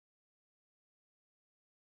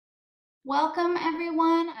Welcome,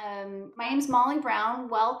 everyone. My name is Molly Brown.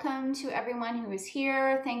 Welcome to everyone who is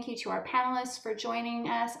here. Thank you to our panelists for joining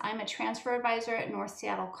us. I'm a transfer advisor at North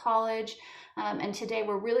Seattle College, and today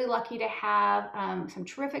we're really lucky to have some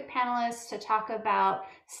terrific panelists to talk about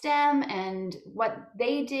STEM and what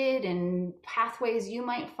they did and pathways you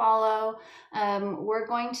might follow. We're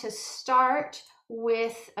going to start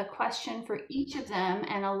with a question for each of them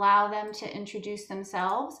and allow them to introduce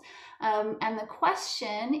themselves. And the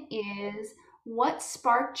question is, what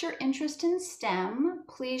sparked your interest in STEM?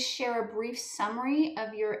 Please share a brief summary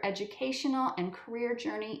of your educational and career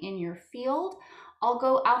journey in your field. I'll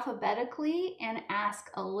go alphabetically and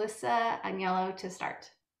ask Alissa Agnello to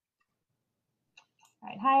start. All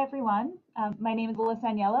right. Hi, everyone. My name is Alissa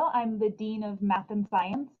Agnello. I'm the Dean of Math and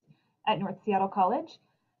Science at North Seattle College.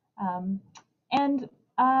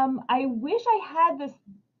 I wish I had this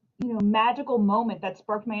magical moment that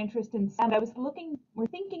sparked my interest in sound. We're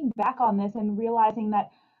thinking back on this and realizing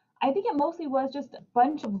that I think it mostly was just a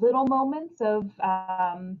bunch of little moments of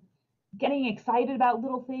getting excited about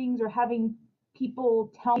little things or having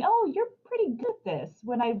people tell me, oh, you're pretty good at this,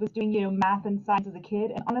 when I was doing, math and science as a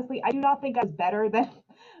kid. And honestly, I do not think I was better than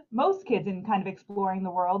most kids in kind of exploring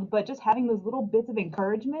the world, but just having those little bits of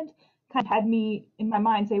encouragement kind of had me in my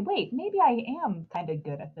mind say, wait, maybe I am kind of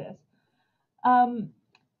good at this.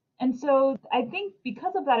 And so I think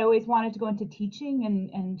because of that, I always wanted to go into teaching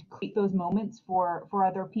and create those moments for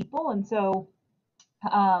other people. And so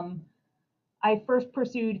I first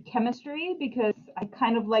pursued chemistry because I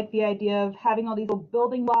kind of like the idea of having all these little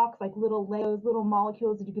building blocks, like little Legos, little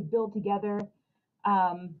molecules that you could build together.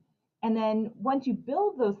 And then once you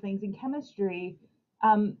build those things in chemistry,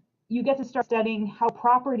 you get to start studying how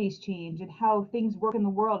properties change and how things work in the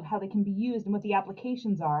world, how they can be used and what the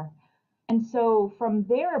applications are. And so from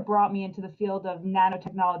there, it brought me into the field of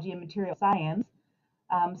nanotechnology and material science.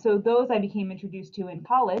 So those I became introduced to in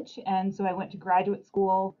college. And so I went to graduate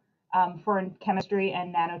school for chemistry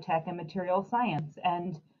and nanotech and material science.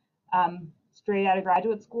 And straight out of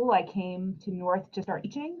graduate school, I came to North to start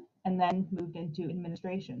teaching and then moved into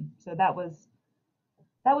administration. So that was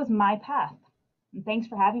my path. And thanks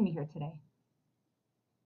for having me here today.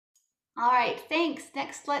 All right, thanks.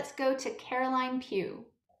 Next, let's go to Caroline Pugh.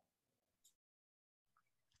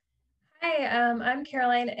 Hi, I'm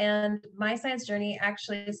Caroline, and my science journey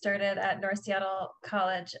actually started at North Seattle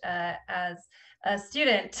College as a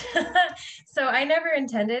student. So I never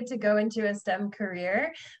intended to go into a STEM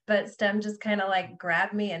career, but STEM just kind of like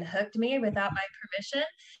grabbed me and hooked me without my permission.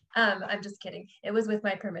 I'm just kidding. It was with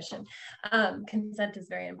my permission. Consent is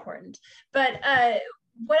very important. But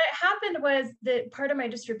what happened was that part of my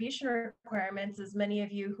distribution requirements, as many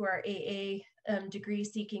of you who are AA degree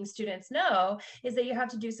seeking students know, is that you have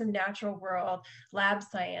to do some natural world lab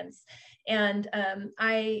science. And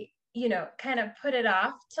I kind of put it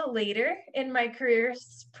off till later in my career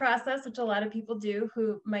process, which a lot of people do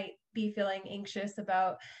who might be feeling anxious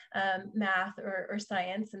about math or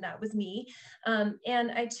science, and that was me.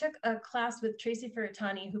 And I took a class with Tracy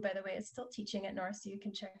Ferratani, who, by the way, is still teaching at North, so you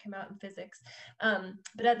can check him out in physics.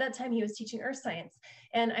 But at that time, he was teaching earth science.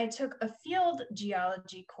 And I took a field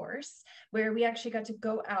geology course where we actually got to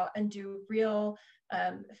go out and do real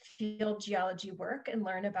field geology work and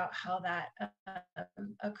learn about how that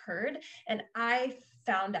occurred. And I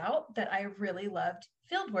found out that I really loved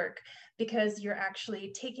field work because you're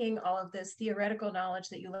actually taking all of this theoretical knowledge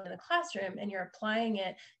that you learn in the classroom and you're applying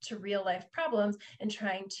it to real life problems and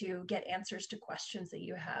trying to get answers to questions that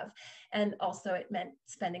you have. And also it meant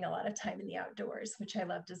spending a lot of time in the outdoors, which I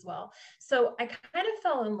loved as well. So I kind of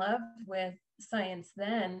fell in love with science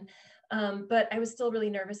then. But I was still really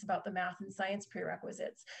nervous about the math and science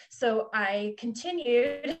prerequisites. So I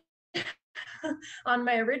continued on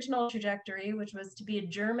my original trajectory, which was to be a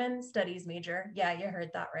German studies major. Yeah, you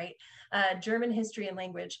heard that right. German history and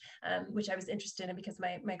language, which I was interested in because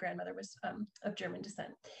my grandmother was of German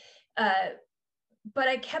descent. But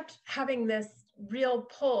I kept having this real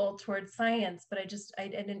pull towards science, but I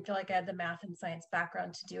didn't feel like I had the math and science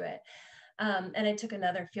background to do it. And I took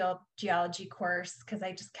another field geology course because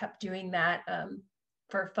I just kept doing that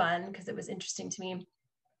for fun because it was interesting to me.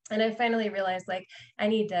 And I finally realized, like, I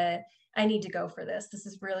need to go for this. This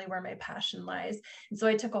is really where my passion lies. And so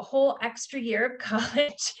I took a whole extra year of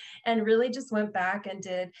college and really just went back and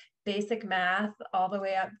did basic math all the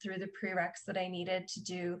way up through the prereqs that I needed to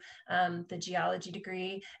do the geology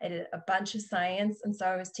degree. I did a bunch of science. And so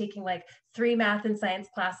I was taking like 3 math and science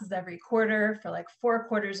classes every quarter for like 4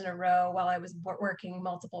 quarters in a row while I was working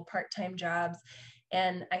multiple part-time jobs.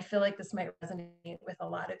 And I feel like this might resonate with a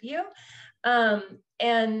lot of you.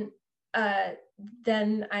 And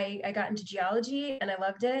then I got into geology and I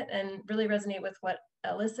loved it, and really resonate with what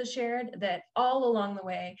Alissa shared, that all along the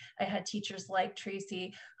way, I had teachers like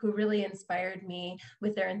Tracy who really inspired me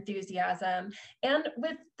with their enthusiasm, and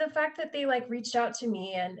with the fact that they like reached out to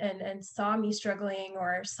me and saw me struggling,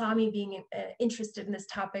 or saw me being interested in this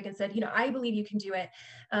topic, and said, you know, I believe you can do it.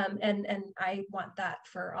 And I want that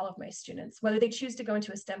for all of my students, whether they choose to go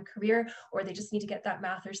into a STEM career or they just need to get that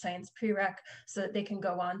math or science prereq so that they can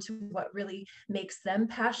go on to what really makes them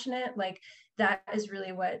passionate. Like, that is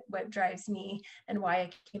really what drives me and why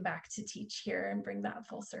I came back to teach here and bring that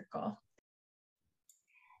full circle.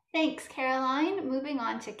 Thanks, Caroline. Moving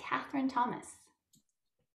on to Catherine Thomas.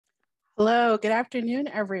 Hello, good afternoon,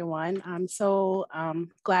 everyone. I'm so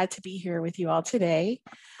glad to be here with you all today.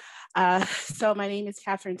 So my name is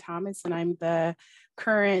Catherine Thomas, and I'm the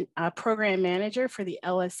current program manager for the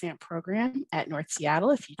LSAMP program at North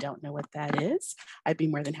Seattle. If you don't know what that is, I'd be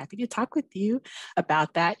more than happy to talk with you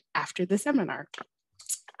about that after the seminar.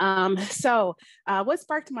 What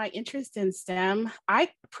sparked my interest in STEM? I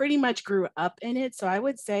pretty much grew up in it. So I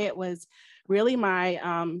would say it was really my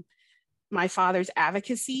father's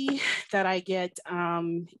advocacy that I get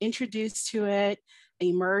introduced to it,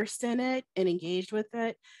 immersed in it, and engaged with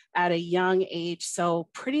it at a young age. So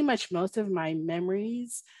pretty much most of my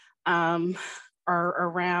memories are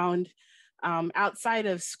around outside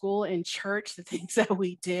of school and church. The things that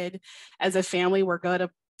we did as a family were go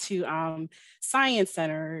to science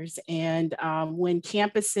centers, and when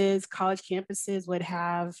campuses, college campuses would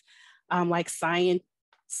have like science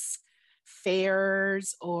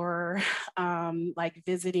fairs, or like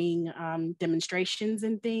visiting demonstrations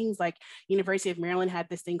and things. Like University of Maryland had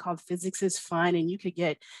this thing called Physics is Fun, and you could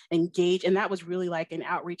get engaged, and that was really like an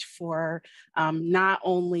outreach for not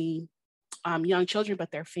only young children, but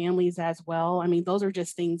their families as well. I mean, those are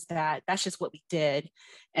just things that's just what we did.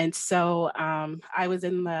 And so I was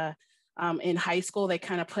in high school, they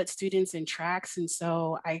kind of put students in tracks. And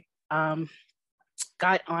so I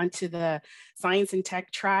got onto the science and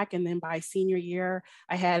tech track. And then by senior year,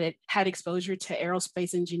 I had exposure to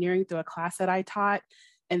aerospace engineering through a class that I taught.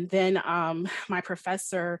 And then my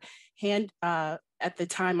professor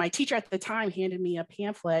my teacher at the time handed me a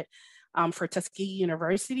pamphlet for Tuskegee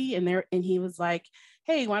University, and he was like,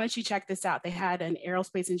 hey, why don't you check this out? They had an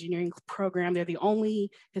aerospace engineering program. They're the only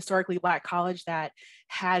historically Black college that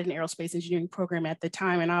had an aerospace engineering program at the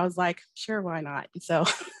time. And I was like, sure, why not? And so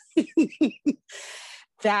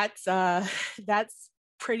that's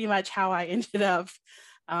pretty much how I ended up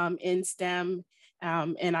in STEM,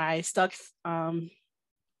 and I stuck.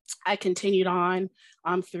 I continued on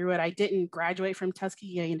through it. I didn't graduate from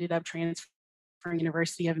Tuskegee. I ended up transferring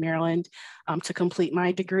University of Maryland to complete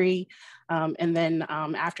my degree. And then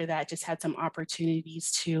after that, just had some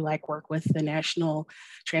opportunities to like work with the National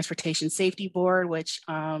Transportation Safety Board, which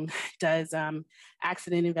does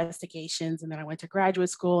accident investigations. And then I went to graduate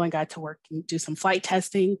school and got to work and do some flight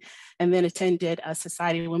testing, and then attended a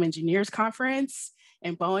Society of Women Engineers conference,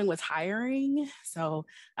 and Boeing was hiring. So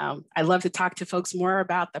I'd love to talk to folks more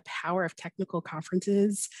about the power of technical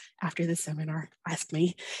conferences after the seminar, ask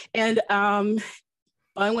me. And Boeing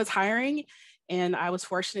was hiring, and I was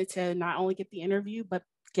fortunate to not only get the interview, but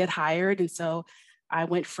get hired. And so I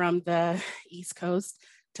went from the East Coast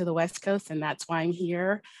to the West Coast, and that's why I'm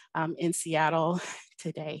here in Seattle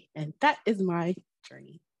today. And that is my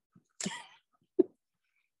journey.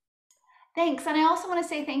 Thanks. And I also want to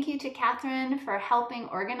say thank you to Catherine for helping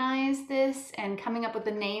organize this and coming up with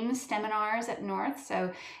the name STEMinars at North.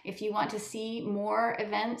 So if you want to see more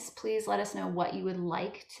events, please let us know what you would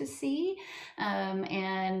like to see,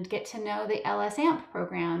 and get to know the LSAMP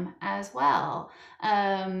program as well.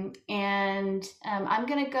 I'm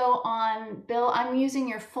going to go on, Bill, I'm using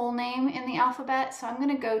your full name in the alphabet, so I'm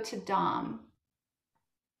going to go to Dom.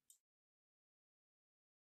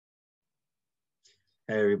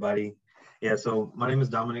 Hey, everybody. Yeah, so my name is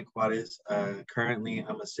Dominick Juarez. Currently,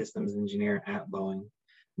 I'm a systems engineer at Boeing,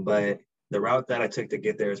 but the route that I took to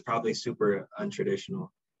get there is probably super untraditional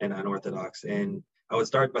and unorthodox. And I would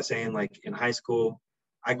start by saying, like, in high school,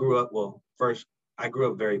 I grew up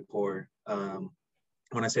very poor.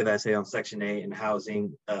 When I say that, I say on Section 8 and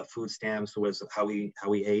housing, food stamps was how we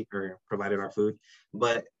ate or provided our food.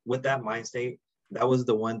 But with that mind state, that was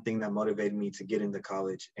the one thing that motivated me to get into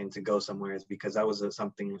college and to go somewhere, is because that was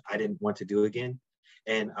something I didn't want to do again.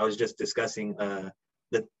 And I was just discussing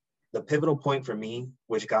the pivotal point for me,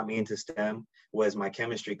 which got me into STEM, was my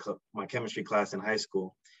chemistry class in high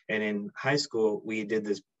school. And in high school, we did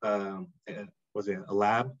this, a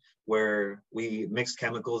lab where we mixed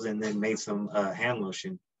chemicals and then made some hand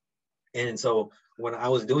lotion. And so when I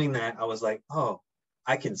was doing that, I was like, oh,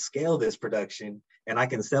 I can scale this production and I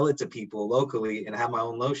can sell it to people locally and have my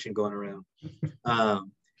own lotion going around.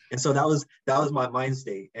 And so that was my mind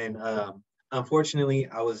state. And unfortunately,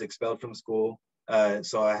 I was expelled from school.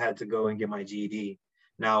 So I had to go and get my GED.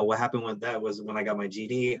 Now, what happened with that was when I got my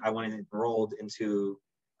GED, I went and enrolled into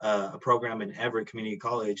a program in Everett Community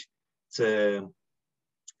College it's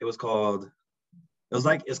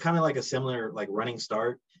kind of like a similar like Running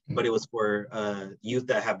Start, but it was for youth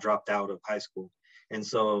that have dropped out of high school. And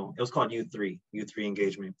so it was called Youth 3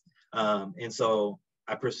 engagement. And so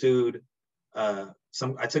I pursued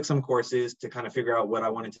I took some courses to kind of figure out what I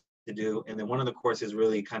wanted to do. And then one of the courses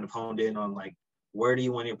really kind of honed in on like, where do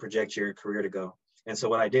you want to project your career to go? And so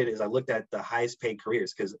what I did is I looked at the highest paid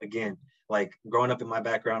careers, because again, like growing up in my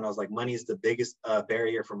background, I was like, money is the biggest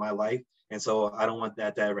barrier for my life. And so I don't want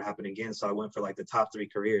that to ever happen again. So I went for like the top 3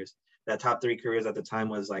 careers. That top 3 careers at the time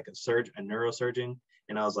was like a neurosurgeon.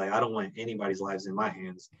 And I was like, I don't want anybody's lives in my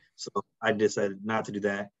hands. So I decided not to do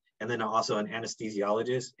that. And then also an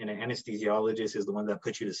anesthesiologist, and an anesthesiologist is the one that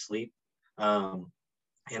puts you to sleep. And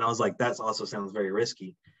I was like, that also sounds very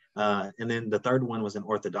risky. And then the third one was an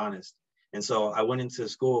orthodontist. And so I went into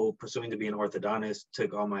school pursuing to be an orthodontist,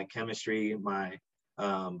 took all my chemistry, my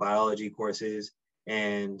biology courses.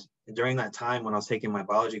 And during that time when I was taking my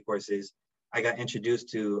biology courses, I got introduced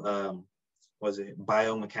to,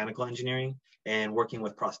 biomechanical engineering and working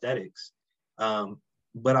with prosthetics.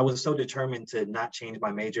 But I was so determined to not change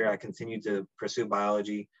my major. I continued to pursue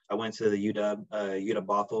biology. I went to the UW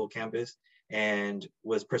Bothell campus and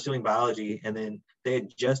was pursuing biology. And then they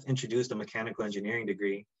had just introduced a mechanical engineering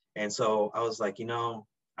degree. And so I was like,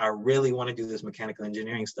 I really want to do this mechanical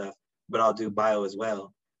engineering stuff, but I'll do bio as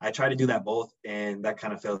well. I tried to do that both, and that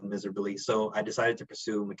kind of failed miserably. So I decided to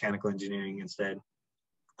pursue mechanical engineering instead.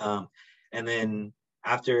 And then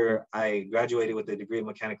after I graduated with a degree in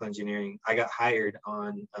mechanical engineering, I got hired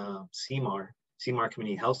on STEMinars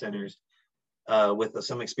Community Health Centers with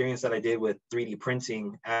some experience that I did with 3D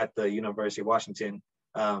printing at the University of Washington.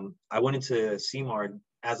 I went into STEMinars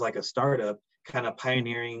as like a startup, kind of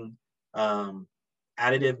pioneering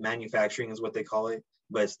additive manufacturing is what they call it,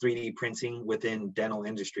 but it's 3D printing within dental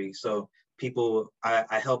industry. So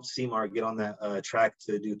I helped STEMinars get on that track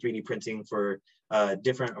to do 3D printing for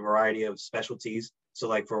different variety of specialties. So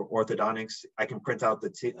like for orthodontics, I can print out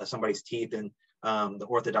somebody's teeth, and the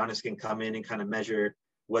orthodontist can come in and kind of measure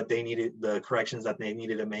what they needed, the corrections that they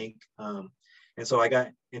needed to make. And so I got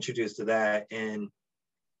introduced to that. And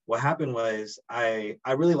what happened was I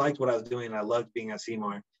really liked what I was doing. I loved being at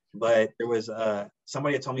STEMinars, but there was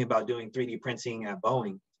somebody had told me about doing 3D printing at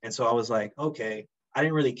Boeing. And so I was like, okay, I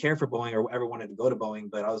didn't really care for Boeing or ever wanted to go to Boeing,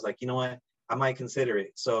 but I was like, you know what, I might consider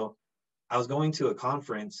it. So I was going to a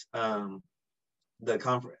conference, the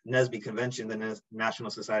NSBE convention, the National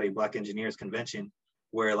Society of Black Engineers convention,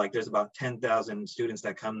 where like there's about 10,000 students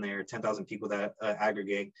that come there, 10,000 people that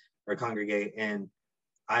aggregate or congregate. And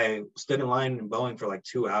I stood in line in Boeing for like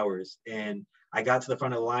 2 hours, and I got to the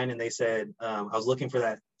front of the line and they said, I was looking for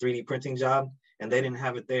that 3D printing job and they didn't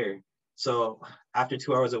have it there. So after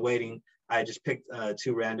 2 hours of waiting, I just picked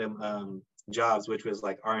 2 random jobs, which was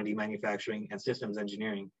like R&D manufacturing and systems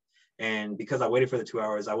engineering. And because I waited for the 2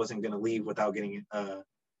 hours, I wasn't going to leave without getting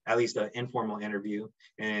at least an informal interview.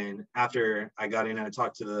 And after I got in and I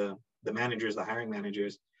talked to the managers, the hiring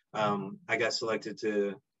managers, I got selected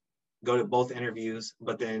to go to both interviews,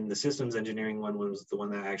 but then the systems engineering one was the one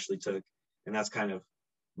that I actually took. And that's kind of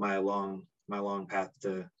my long path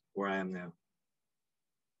to where I am now.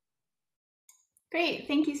 Great,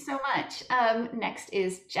 thank you so much. Next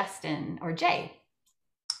is Justin, or Jay.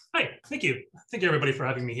 Hi, thank you. Thank you everybody for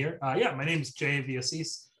having me here. Yeah, my name is Jay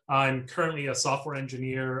Villacis. I'm currently a software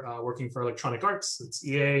engineer working for Electronic Arts. It's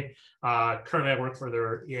EA. Currently I work for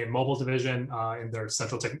their EA mobile division in their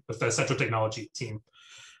central technology team.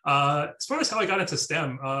 As far as how I got into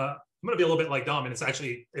STEM, I'm going to be a little bit like Dom, and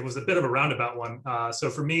it was a bit of a roundabout one. So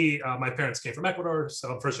for me, my parents came from Ecuador,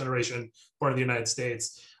 so I'm first generation, born in the United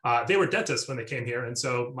States. They were dentists when they came here, and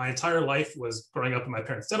so my entire life was growing up in my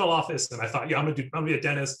parents' dental office, and I thought, yeah, I'm gonna be a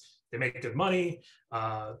dentist. They make good money.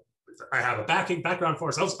 I have a background for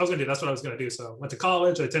it, so that's what I was gonna do. So I went to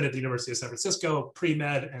college, I attended the University of San Francisco,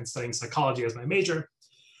 pre-med, and studying psychology as my major.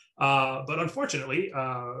 But unfortunately,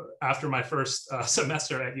 after my first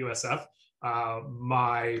semester at USF,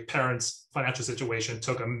 my parents' financial situation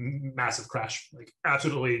took a massive crash, like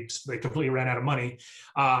absolutely, they completely ran out of money.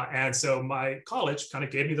 And so my college kind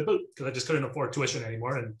of gave me the boot because I just couldn't afford tuition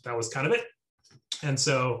anymore. And that was kind of it. And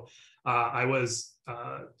so I was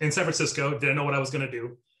in San Francisco, didn't know what I was going to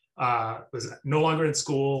do. was no longer in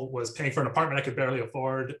school, was paying for an apartment I could barely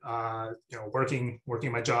afford, working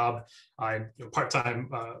my job, part-time,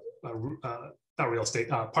 not real estate,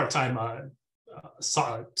 part-time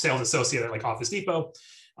sales associate at like Office Depot.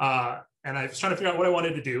 And I was trying to figure out what I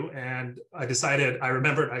wanted to do. And I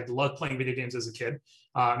remembered I loved playing video games as a kid.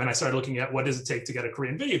 And I started looking at what does it take to get a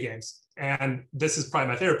career in video games. And this is probably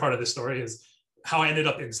my favorite part of the story, is how I ended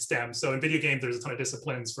up in STEM. So in video games, there's a ton of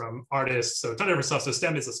disciplines, from artists, so a ton of different stuff. So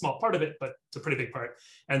STEM is a small part of it, but it's a pretty big part.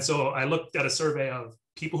 And so I looked at a survey of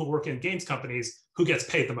people who work in games companies, who gets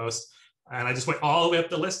paid the most. And I just went all the way up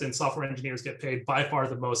the list, and software engineers get paid by far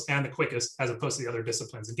the most and the quickest, as opposed to the other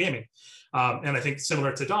disciplines in gaming. And I think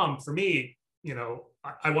similar to Dom, for me,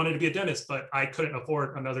 I wanted to be a dentist, but I couldn't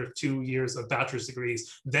afford another 2 years of bachelor's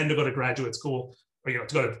degrees, then to go to graduate school, or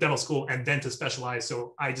to go to dental school, and then to specialize.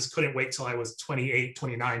 So I just couldn't wait till I was 28,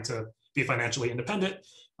 29 to be financially independent.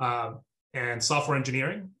 And software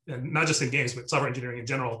engineering, and not just in games, but software engineering in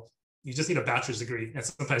general, you just need a bachelor's degree, and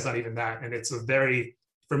sometimes not even that. And it's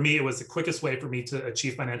for me, it was the quickest way for me to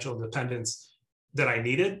achieve financial independence that I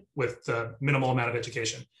needed with the minimal amount of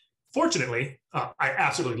education. Fortunately, I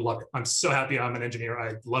absolutely love it. I'm so happy I'm an engineer.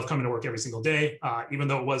 I love coming to work every single day, even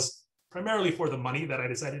though it was primarily for the money that I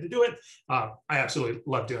decided to do it. I absolutely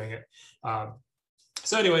love doing it.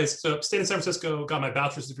 So anyways, stayed in San Francisco, got my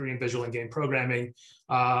bachelor's degree in visual and game programming,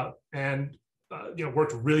 and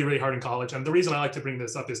worked really, really hard in college. And the reason I like to bring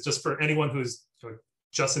this up is just for anyone who's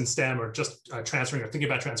just in STEM, or just transferring, or thinking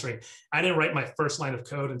about transferring. I didn't write my first line of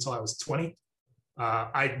code until I was 20.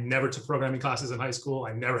 I never took programming classes in high school.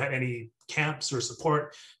 I never had any camps or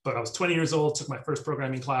support, but I was 20 years old, took my first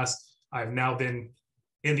programming class. I've now been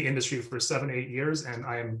in the industry for 7-8 years, and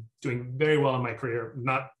I am doing very well in my career.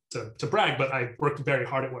 Not to brag, but I worked very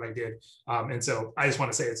hard at what I did. And so I just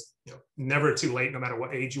want to say it's never too late, no matter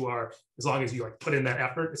what age you are, as long as you put in that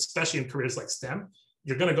effort, especially in careers like STEM,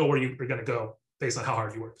 you're going to go where you're going to go based on how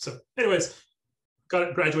hard you work. So anyways,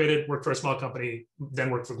 graduated, worked for a small company, then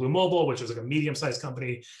worked for Glue Mobile, which is like a medium-sized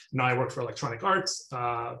company. Now I work for Electronic Arts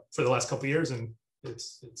for the last couple of years, and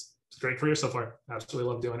it's a great career so far.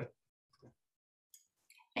 Absolutely love doing it.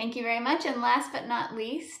 Thank you very much. And last but not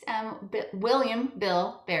least, William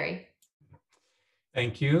Bill Berry.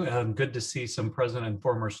 Thank you. Good to see some present and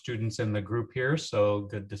former students in the group here. So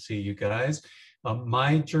good to see you guys.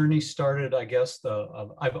 My journey started, I guess,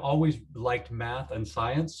 I've always liked math and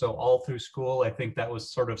science. So all through school, I think that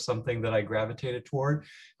was sort of something that I gravitated toward.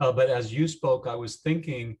 But as you spoke, I was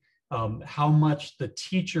thinking how much the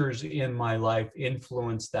teachers in my life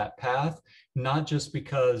influenced that path, not just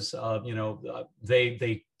because,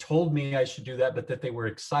 they told me I should do that, but that they were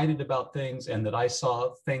excited about things, and that I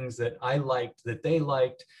saw things that I liked, that they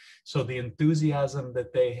liked. So the enthusiasm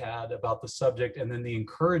that they had about the subject, and then the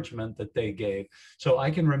encouragement that they gave. So I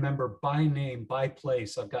can remember by name, by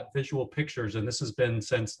place. I've got visual pictures, and this has been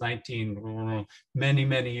since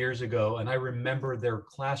many years ago. And I remember their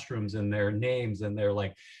classrooms and their names, and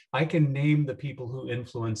I can name the people who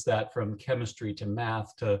influenced that, from chemistry to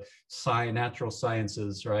math to natural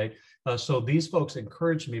sciences, right? So these folks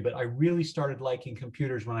encouraged me, but I really started liking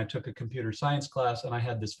computers when I took a computer science class, and I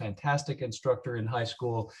had this fantastic instructor in high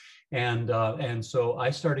school. And so I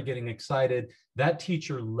started getting excited. That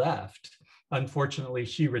teacher left. Unfortunately,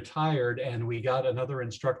 she retired, and we got another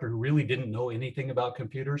instructor who really didn't know anything about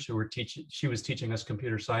computers, she was teaching us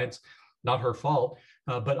computer science, not her fault,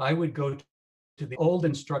 but I would go to the old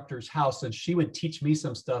instructor's house, and she would teach me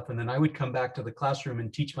some stuff, and then I would come back to the classroom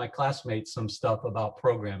and teach my classmates some stuff about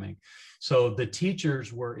programming. So the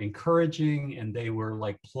teachers were encouraging, and they were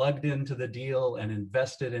plugged into the deal and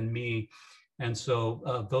invested in me. And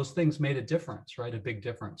so those things made a difference, right? A big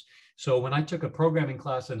difference. So when I took a programming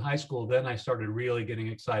class in high school, then I started really getting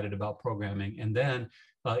excited about programming. And then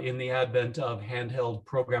in the advent of handheld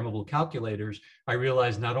programmable calculators, I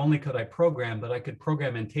realized not only could I program, but I could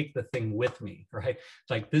program and take the thing with me, right?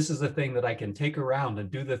 It's this is the thing that I can take around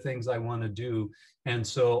and do the things I want to do. And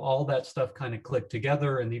so all that stuff kind of clicked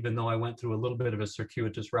together. And even though I went through a little bit of a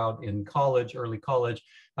circuitous route in college, early college,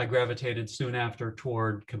 I gravitated soon after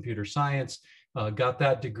toward computer science. Got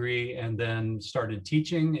that degree, and then started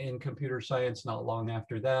teaching in computer science not long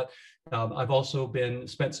after that. I've also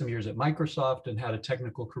spent some years at Microsoft and had a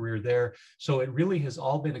technical career there. So it really has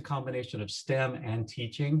all been a combination of STEM and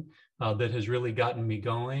teaching that has really gotten me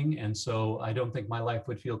going. And so I don't think my life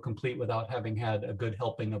would feel complete without having had a good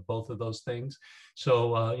helping of both of those things.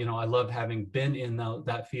 So, I love having been in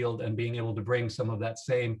that field and being able to bring some of that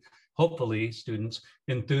same hopefully students,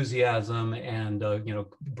 enthusiasm and you know,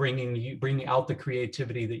 bringing out the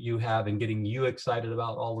creativity that you have and getting you excited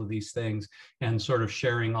about all of these things, and sort of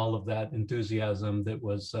sharing all of that enthusiasm that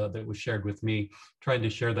was shared with me. Trying to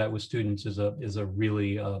share that with students is a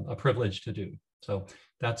really a privilege to do. So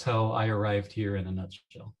that's how I arrived here in a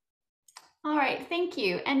nutshell. All right, thank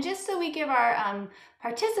you. And just so we give our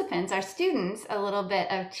participants, our students, a little bit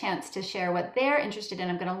of chance to share what they're interested in,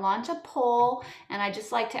 I'm going to launch a poll, and I'd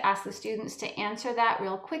just like to ask the students to answer that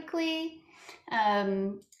real quickly.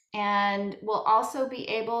 And we'll also be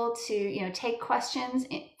able to, you know, take questions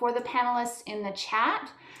for the panelists in the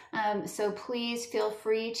chat. So please feel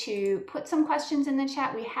free to put some questions in the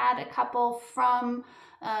chat. We had a couple from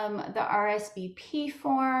the RSVP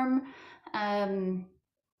form.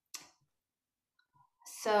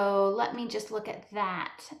 So let me just look at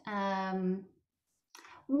that.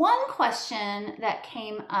 One question that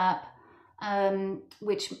came up,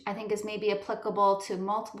 which I think is maybe applicable to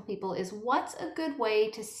multiple people, is what's a good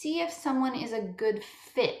way to see if someone is a good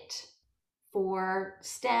fit for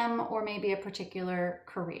STEM or maybe a particular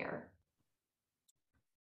career?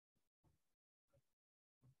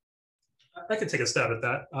 I can take a stab at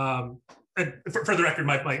that. And for the record,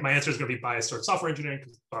 my answer is going to be biased towards software engineering,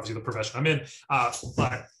 because obviously the profession I'm in.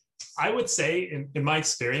 But I would say, in my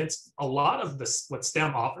experience, a lot of this, what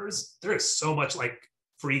STEM offers, there is so much like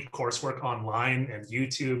free coursework online and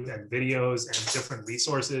YouTube and videos and different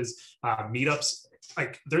resources, meetups.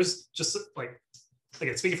 Like there's just like,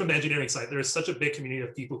 again, speaking from the engineering side, there is such a big community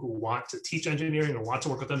of people who want to teach engineering and want to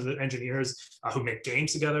work with other engineers who make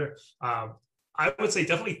games together. I would say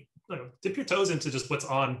definitely, you know, dip your toes into just what's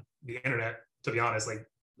on the internet, to be honest. Like,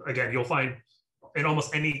 again, you'll find in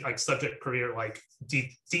almost any like subject career, like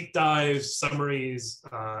deep dives, summaries,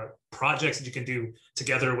 projects that you can do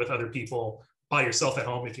together with other people, by yourself at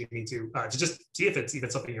home if you need to just see if it's even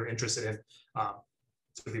something you're interested in,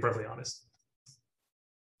 to be perfectly honest.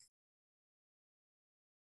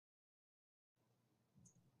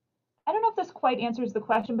 I don't know if this quite answers the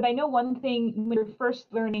question, but I know one thing when you're first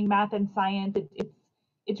learning math and science,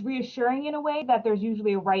 it's reassuring in a way that there's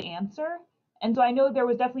usually a right answer. And so I know there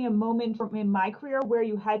was definitely a moment in my career where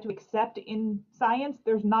you had to accept in science,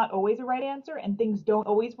 there's not always a right answer and things don't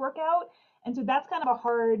always work out. And so that's kind of a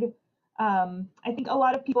hard, I think a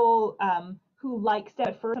lot of people who like STEM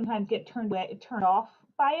at first sometimes get turned off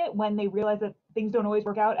by it when they realize that things don't always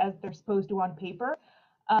work out as they're supposed to on paper.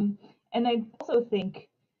 And I also think,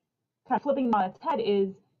 kind of flipping on its head,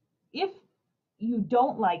 is if you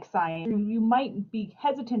don't like science, you might be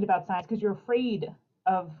hesitant about science because you're afraid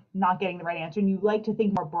of not getting the right answer and you like to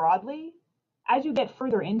think more broadly. As you get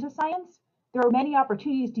further into science, there are many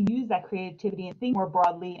opportunities to use that creativity and think more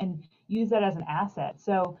broadly and use that as an asset.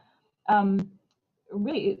 So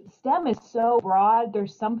really, STEM is so broad.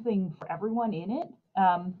 There's something for everyone in it.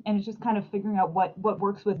 And it's just kind of figuring out what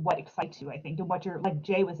works with what excites you, I think, and what you're, like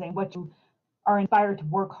Jay was saying, what you are inspired to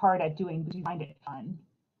work hard at doing because you find it fun.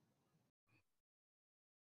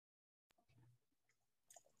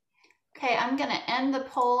 Okay, I'm going to end the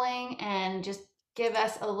polling and just give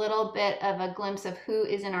us a little bit of a glimpse of who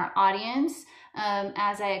is in our audience.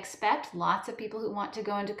 As I expect, lots of people who want to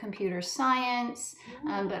go into computer science,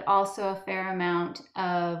 but also a fair amount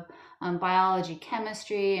of biology,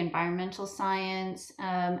 chemistry, environmental science,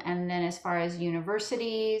 and then as far as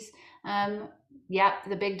universities, yep,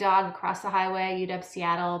 the big dog across the highway, UW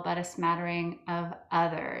Seattle, but a smattering of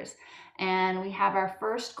others. And we have our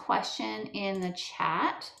first question in the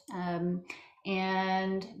chat,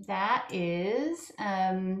 and that is,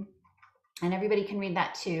 and everybody can read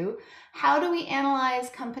that too. How do we analyze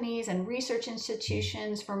companies and research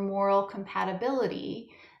institutions for moral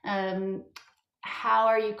compatibility? How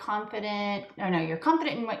are you confident? Oh no, you're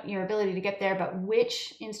confident in what your ability to get there, but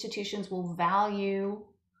which institutions will value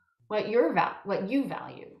what you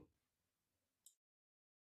value?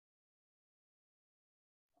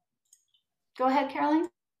 Go ahead, Caroline.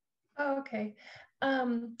 Oh, okay.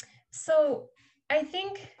 So I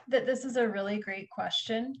think that this is a really great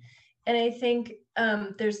question. And I think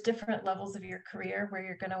there's different levels of your career where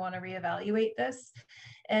you're going to want to reevaluate this.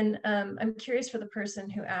 And I'm curious for the person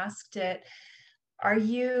who asked it, are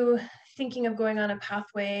you thinking of going on a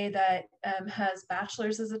pathway that has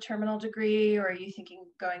bachelor's as a terminal degree, or are you thinking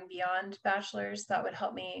going beyond bachelor's? That would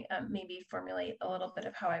help me maybe formulate a little bit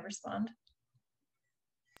of how I respond.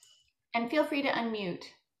 And feel free to unmute.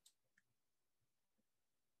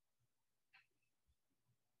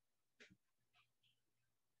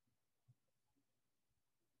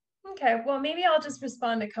 Okay, well, maybe I'll just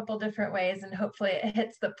respond a couple different ways and hopefully it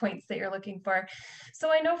hits the points that you're looking for.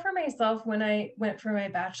 So I know for myself, when I went for my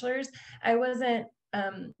bachelor's, I wasn't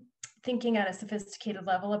thinking at a sophisticated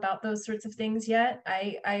level about those sorts of things yet.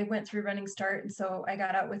 I went through Running Start, and so I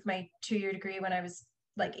got out with my 2-year degree when I was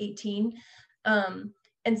like 18.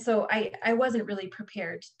 And so I wasn't really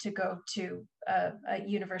prepared to go to a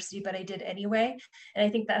university, but I did anyway. And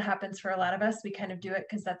I think that happens for a lot of us. We kind of do it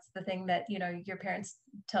because that's the thing that, you know, your parents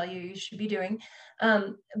tell you you should be doing.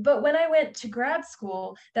 But when I went to grad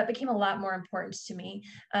school, that became a lot more important to me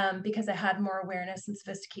because I had more awareness and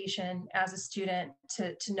sophistication as a student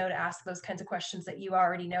to know to ask those kinds of questions that you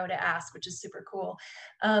already know to ask, which is super cool.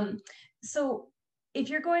 So if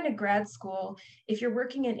you're going to grad school, if you're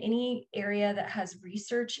working in any area that has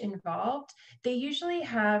research involved, they usually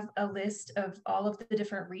have a list of all of the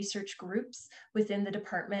different research groups within the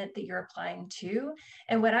department that you're applying to.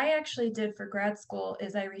 And what I actually did for grad school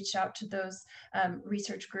is I reached out to those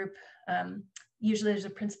research group. Usually there's a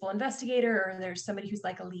principal investigator or there's somebody who's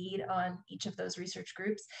like a lead on each of those research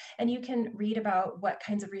groups. And you can read about what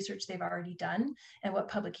kinds of research they've already done and what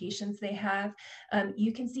publications they have.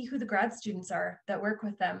 You can see who the grad students are that work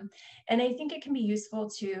with them. And I think it can be useful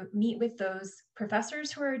to meet with those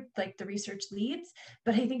professors who are like the research leads,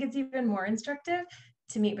 but I think it's even more instructive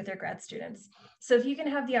to meet with their grad students. So if you can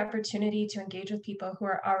have the opportunity to engage with people who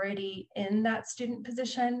are already in that student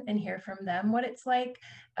position and hear from them what it's like,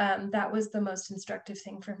 that was the most instructive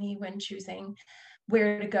thing for me when choosing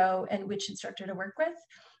where to go and which instructor to work with.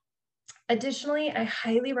 Additionally, I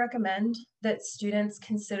highly recommend that students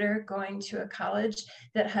consider going to a college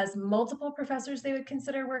that has multiple professors they would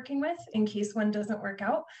consider working with in case one doesn't work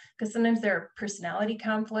out, because sometimes there are personality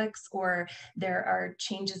conflicts or there are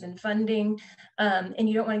changes in funding, and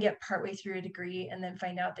you don't want to get partway through a degree and then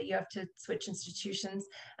find out that you have to switch institutions.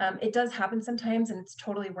 It does happen sometimes and it's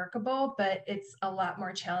totally workable, but it's a lot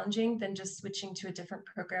more challenging than just switching to a different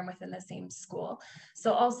program within the same school.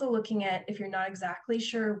 So also looking at, if you're not exactly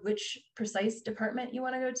sure which precise department you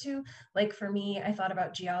want to go to, like for me, I thought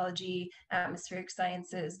about geology, atmospheric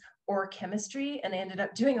sciences, or chemistry, and I ended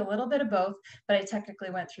up doing a little bit of both, but I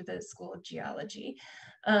technically went through the School of Geology.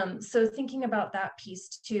 So thinking about that piece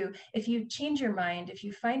too, if you change your mind, if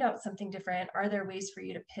you find out something different, are there ways for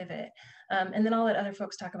you to pivot? And then I'll let other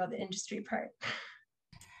folks talk about the industry part.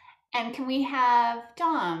 And can we have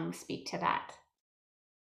Dom speak to that?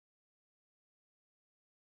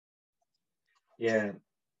 Yeah.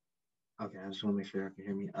 Okay, I just want to make sure I can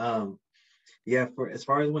hear me. Yeah, for as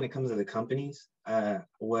far as when it comes to the companies,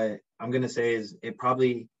 what I'm gonna say is it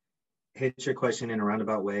probably hits your question in a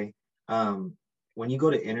roundabout way. When you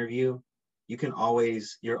go to interview, you can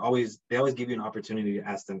always, they always give you an opportunity to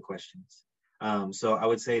ask them questions. So I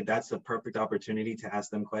would say that's a perfect opportunity to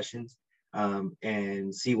ask them questions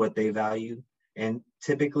and see what they value. And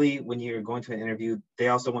typically when you're going to an interview, they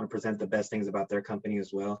also want to present the best things about their company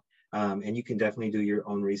as well. And you can definitely do your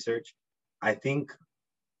own research. I think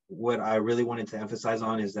what I really wanted to emphasize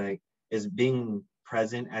on is being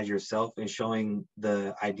present as yourself and showing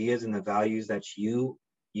the ideas and the values that you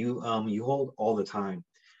hold all the time.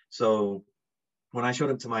 So when I showed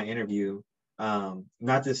up to my interview,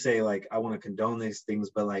 not to say like I want to condone these things,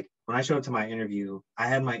 but like when I showed up to my interview, I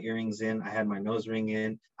had my earrings in, I had my nose ring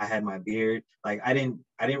in, I had my beard. Like I didn't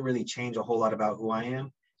really change a whole lot about who I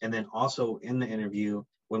am. And then also in the interview,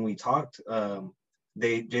 when we talked,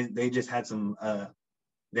 they just had some.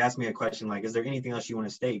 They asked me a question like, "Is there anything else you want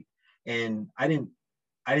to state?" And I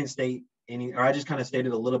didn't state any, or I just kind of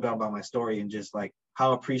stated a little bit about my story and just like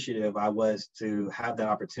how appreciative I was to have that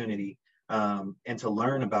opportunity and to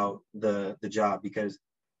learn about the job, because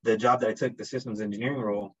the job that I took, the systems engineering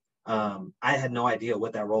role, I had no idea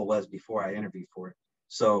what that role was before I interviewed for it.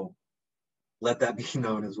 So let that be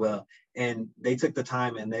known as well. And they took the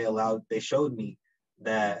time and they showed me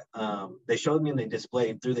that and they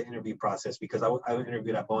displayed through the interview process, because I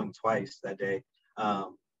interviewed at Boeing twice that day.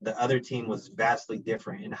 The other team was vastly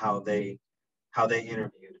different in how they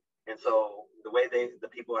interviewed. And so the way the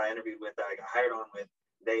people I interviewed with, that I got hired on with,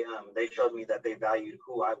 they showed me that they valued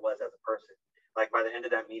who I was as a person. Like by the end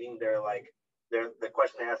of that meeting, the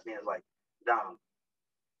question they asked me is like, Dom,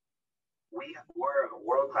 we're a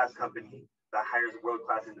world-class company that hires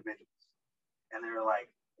world-class individuals. And they were like,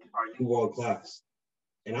 are you world-class?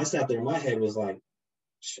 And I sat there in my head was like,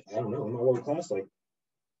 I don't know, am I world-class? Like,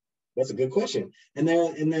 that's a good question. And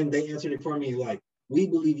then they answered it for me like, we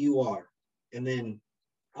believe you are. And then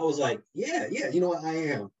I was like, yeah, you know what,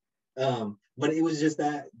 I am. But it was just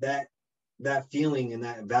that feeling and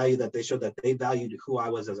that value that they showed, that they valued who I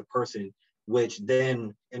was as a person, which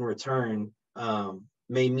then in return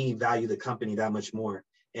made me value the company that much more.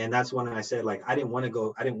 And that's when I said, like, I didn't want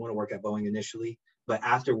to work at Boeing initially, but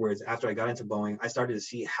afterwards, after I got into Boeing, I started to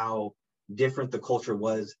see how different the culture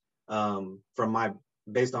was from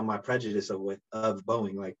based on my prejudice of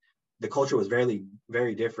Boeing. Like the culture was very,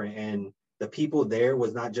 very different, and the people there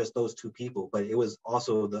was not just those two people, but it was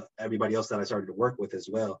also everybody else that I started to work with as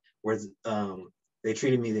well. Whereas they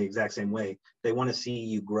treated me the exact same way. They want to see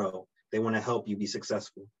you grow. They want to help you be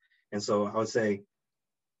successful. And so I would say,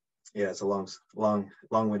 yeah, it's a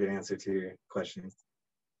long-winded answer to your question.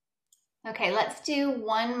 Okay, let's do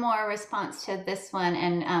one more response to this one.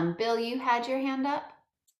 And Bill, you had your hand up.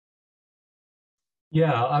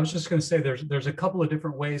 Yeah, I was just going to say there's a couple of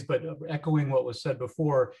different ways, but echoing what was said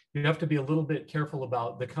before, you have to be a little bit careful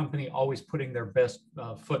about the company always putting their best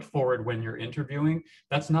foot forward when you're interviewing.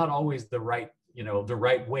 That's not always the right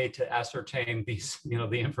way to ascertain these,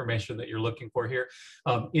 the information that you're looking for here.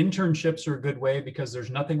 Internships are a good way because there's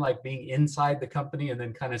nothing like being inside the company and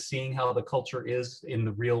then kind of seeing how the culture is in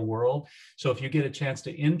the real world. So if you get a chance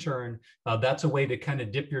to intern, that's a way to kind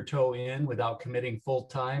of dip your toe in without committing full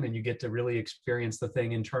time, and you get to really experience the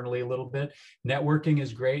thing internally a little bit. Networking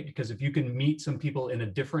is great because if you can meet some people in a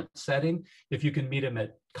different setting, if you can meet them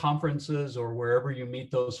at conferences or wherever you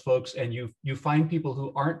meet those folks, and you find people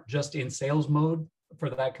who aren't just in sales mode for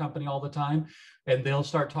that company all the time, and they'll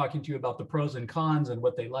start talking to you about the pros and cons and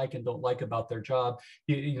what they like and don't like about their job.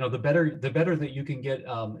 The better that you can get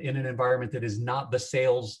in an environment that is not the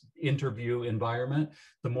sales interview environment,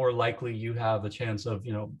 the more likely you have a chance of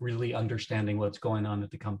really understanding what's going on at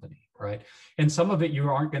the company, right? And some of it you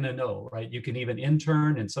aren't going to know, right? You can even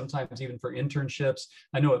intern, and sometimes even for internships.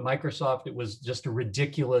 I know at Microsoft it was just a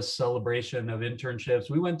ridiculous celebration of internships.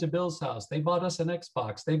 We went to Bill's house, they bought us an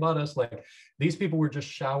Xbox, they bought us, like, these people were just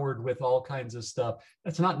showered with all kinds of stuff.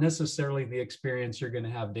 That's not necessarily the experience you're going to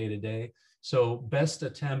have day to day. So best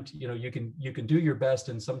attempt, you can do your best,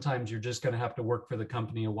 and sometimes you're just going to have to work for the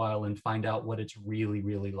company a while and find out what it's really,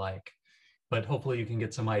 really like. But hopefully you can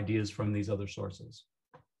get some ideas from these other sources.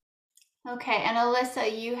 Okay, and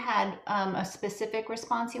Alissa, you had a specific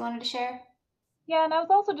response you wanted to share? Yeah, and I was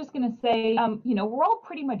also just going to say, we're all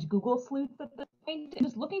pretty much Google sleuths at this point. And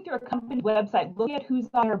just looking through a company website, looking at who's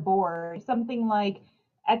on your board, something like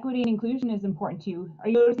equity and inclusion is important to you. Are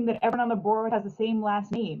you noticing that everyone on the board has the same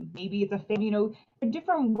last name? Maybe it's a family, there are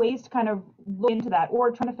different ways to kind of look into that,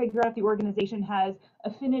 or trying to figure out if the organization has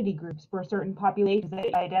affinity groups for certain populations that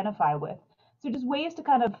they identify with. So just ways to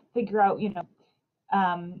kind of figure out,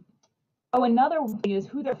 another thing is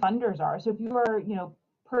who their funders are. So if you are,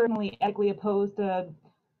 personally ethically opposed to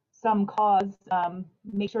some cause,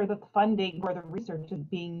 make sure that the funding or the research is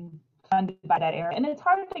being funded by that area. And it's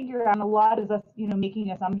hard to figure out. A lot is us,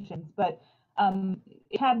 making assumptions, but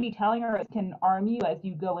it can be telling, or it can arm you as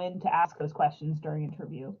you go in to ask those questions during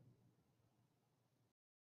interview.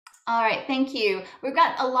 All right, thank you. We've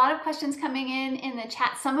got a lot of questions coming in the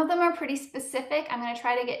chat. Some of them are pretty specific. I'm going to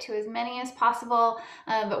try to get to as many as possible,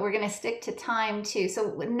 but we're going to stick to time too.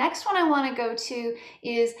 So the next one I want to go to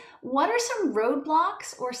is, what are some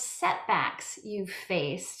roadblocks or setbacks you've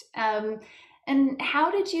faced? And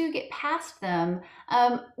how did you get past them?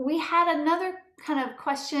 We had another kind of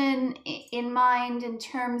question in mind in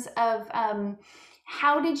terms of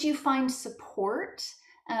how did you find support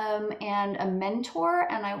and a mentor?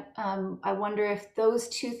 And I wonder if those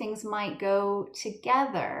two things might go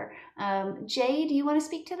together. Jay, do you want to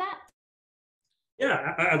speak to that?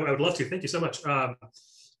 Yeah, I would love to. Thank you so much.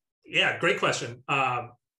 Yeah, great question. I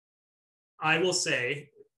will say,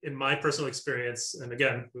 in my personal experience, and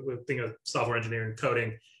again, with being a software engineer and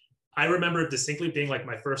coding, I remember distinctly being like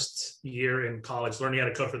my first year in college, learning how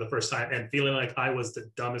to code for the first time and feeling like I was the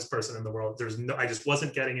dumbest person in the world. I just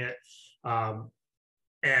wasn't getting it.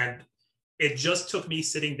 And it just took me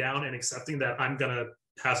sitting down and accepting that I'm going to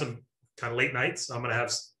have some kind of late nights. I'm going to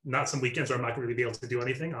have not some weekends where I'm not going to really be able to do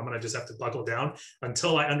anything. I'm going to just have to buckle down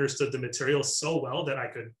until I understood the material so well that I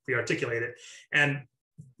could re-articulate it. And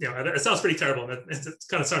it sounds pretty terrible. And it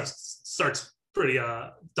kind of starts pretty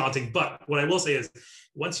daunting. But what I will say is,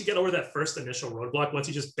 once you get over that first initial roadblock, once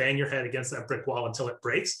you just bang your head against that brick wall until it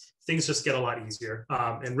breaks, things just get a lot easier.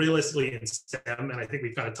 And realistically in STEM, and I think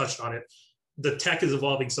we've kind of touched on it, the tech is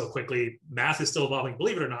evolving so quickly. Math is still evolving,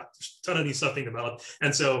 believe it or not. There's a ton of new stuff being developed.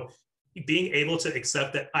 And so being able to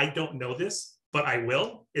accept that I don't know this, but I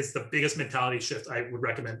will, is the biggest mentality shift I would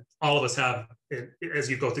recommend all of us have as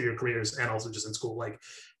you go through your careers, and also just in school.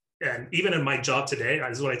 And even in my job today,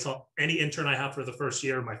 this is what I tell any intern I have for the first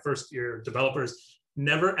year, my first year developers: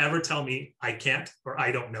 never ever tell me I can't or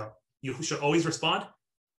I don't know. You should always respond,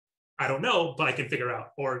 I don't know, but I can figure out,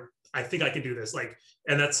 or I think I can do this.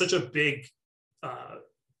 And that's such a big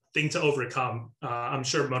thing to overcome. I'm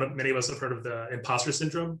sure many of us have heard of the imposter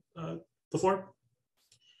syndrome before.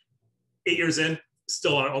 8 years in,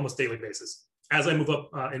 still on an almost daily basis. as I move up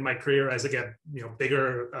in my career, as I get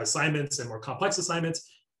bigger assignments and more complex assignments,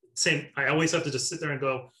 I always have to just sit there and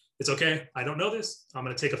go, it's okay, I don't know this. I'm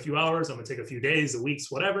going to take a few hours, I'm going to take a few days,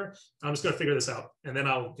 weeks, whatever. I'm just going to figure this out, and then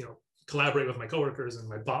I'll collaborate with my coworkers and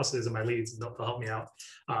my bosses and my leads, and they'll help me out.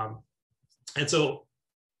 And so,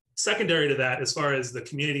 secondary to that, as far as the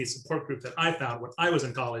community support group that I found when I was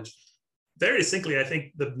in college, very distinctly, I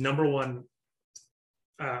think the number one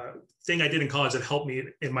thing I did in college that helped me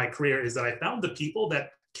in my career is that I found the people that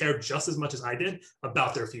cared just as much as I did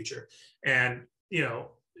about their future. And,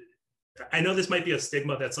 I know this might be a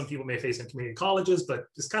stigma that some people may face in community colleges, but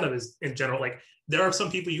this kind of is in general, like there are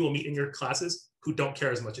some people you will meet in your classes who don't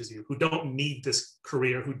care as much as you, who don't need this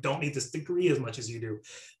career, who don't need this degree as much as you do.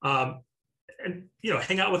 And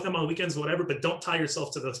hang out with them on weekends, whatever, but don't tie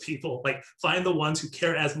yourself to those people. Like find the ones who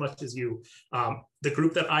care as much as you. The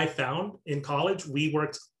group that I found in college, we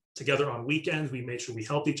worked together on weekends. We made sure we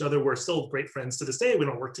helped each other. We're still great friends to this day. We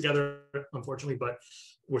don't work together, unfortunately, but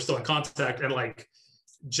we're still in contact. And like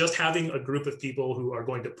just having a group of people who are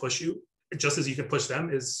going to push you just as you can push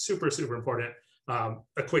them is super, super important.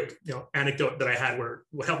 A quick anecdote that I had where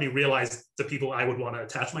what helped me realize the people I would want to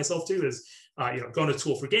attach myself to is going to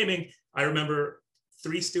school for gaming. I remember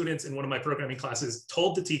 3 students in one of my programming classes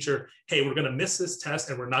told the teacher, hey, we're going to miss this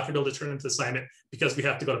test and we're not going to be able to turn in the assignment because we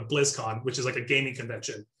have to go to BlizzCon, which is like a gaming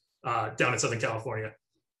convention down in Southern California.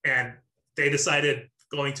 And they decided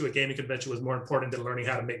going to a gaming convention was more important than learning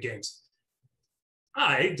how to make games.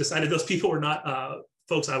 I decided those people were not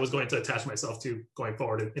folks I was going to attach myself to going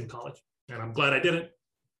forward in college. And I'm glad I didn't.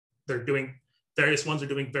 They're doing various ones are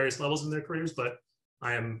doing various levels in their careers, but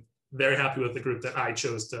I am very happy with the group that I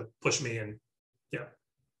chose to push me and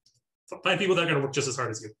find people that are going to work just as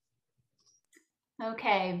hard as you.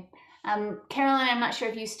 Okay. Caroline, I'm not sure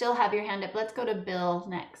if you still have your hand up. Let's go to Bill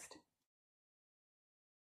next.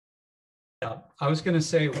 Yeah, I was going to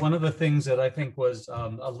say one of the things that I think was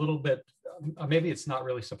a little bit, maybe it's not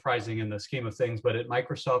really surprising in the scheme of things, but at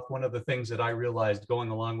Microsoft, one of the things that I realized going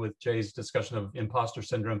along with Jay's discussion of imposter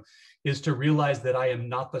syndrome is to realize that I am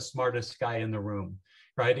not the smartest guy in the room,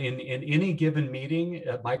 right? In any given meeting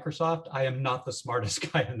at Microsoft, I am not the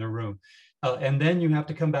smartest guy in the room. And then you have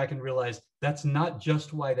to come back and realize that's not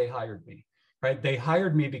just why they hired me. Right? They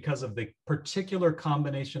hired me because of the particular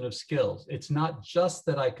combination of skills. It's not just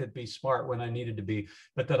that I could be smart when I needed to be,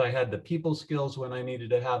 but that I had the people skills when I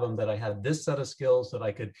needed to have them, that I had this set of skills, that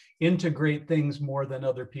I could integrate things more than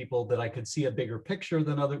other people, that I could see a bigger picture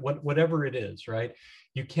than whatever it is, right?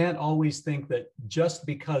 You can't always think that just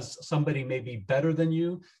because somebody may be better than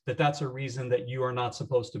you, that that's a reason that you are not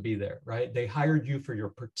supposed to be there, right? They hired you for your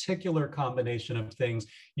particular combination of things.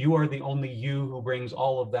 You are the only you who brings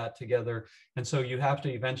all of that together. And so you have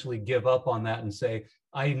to eventually give up on that and say,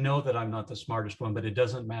 I know that I'm not the smartest one, but it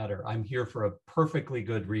doesn't matter. I'm here for a perfectly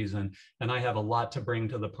good reason, and I have a lot to bring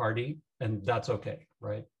to the party, and that's okay,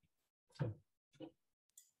 right? So.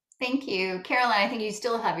 Thank you. Caroline, I think you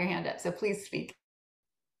still have your hand up, so please speak.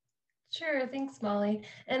 Sure, thanks, Molly.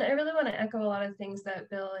 And I really want to echo a lot of things that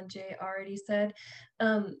Bill and Jay already said.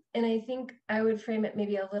 And I think I would frame it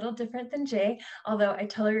maybe a little different than Jay, although I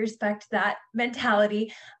totally respect that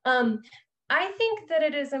mentality. I think that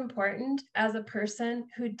it is important as a person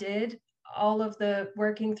who did all of the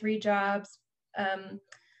working 3 jobs,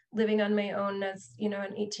 living on my own as,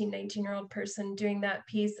 an 18, 19-year-old person, doing that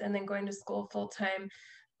piece and then going to school full time.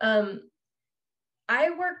 I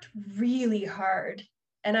worked really hard.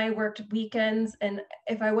 And I worked weekends, and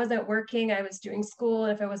if I wasn't working, I was doing school.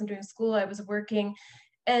 And if I wasn't doing school, I was working.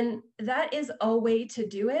 And that is a way to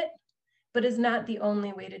do it, but is not the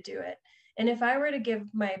only way to do it. And if I were to give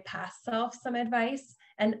my past self some advice,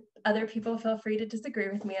 and other people feel free to disagree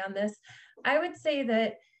with me on this, I would say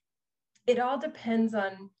that it all depends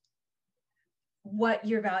on what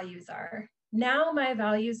your values are. Now my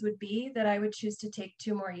values would be that I would choose to take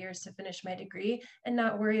 2 more years to finish my degree and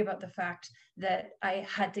not worry about the fact that I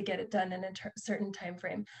had to get it done in a certain time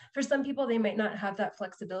frame. For some people, they might not have that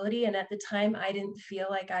flexibility. And at the time, I didn't feel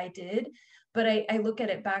like I did. But I look at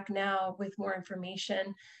it back now with more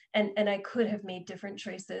information, and I could have made different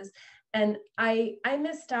choices. And I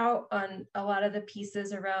missed out on a lot of the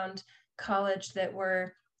pieces around college that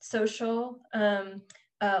were social,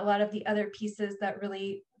 a lot of the other pieces that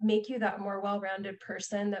really make you that more well-rounded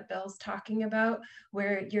person that Bill's talking about,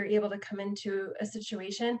 where you're able to come into a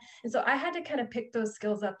situation. And so I had to kind of pick those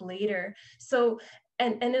skills up later. So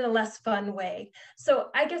and in a less fun way. So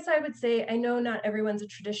I guess I would say, I know not everyone's a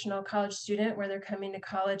traditional college student where they're coming to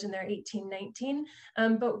college and they're 18, 19,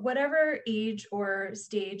 but whatever age or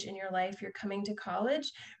stage in your life you're coming to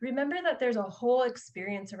college, remember that there's a whole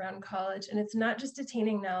experience around college, and it's not just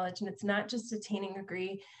attaining knowledge, and it's not just attaining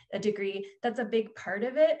a degree. That's a big part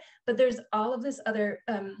of it, but there's all of this other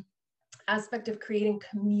aspect of creating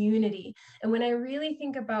community. And when I really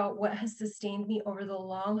think about what has sustained me over the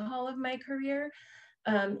long haul of my career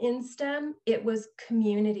in STEM, it was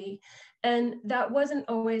community. And that wasn't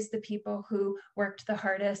always the people who worked the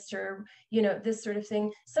hardest or, you know, this sort of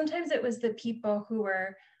thing. Sometimes it was the people who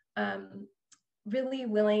were really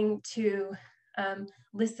willing to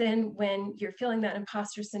listen when you're feeling that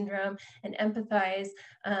imposter syndrome, and empathize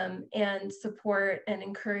and support and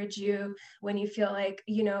encourage you when you feel like,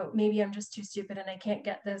 you know, maybe I'm just too stupid and I can't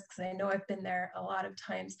get this, because I know I've been there a lot of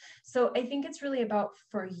times. So I think it's really about,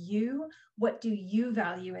 for you, what do you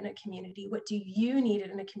value in a community? What do you need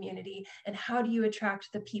in a community? And how do you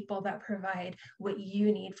attract the people that provide what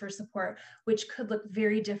you need for support, which could look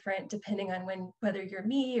very different depending on whether you're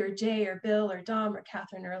me or Jay or Bill or Dom or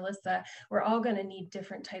Catherine or Alyssa. We're all going to need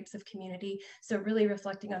different types of community. So really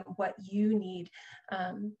reflecting on what you need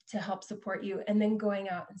to help support you, and then going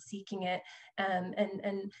out and seeking it,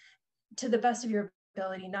 and to the best of your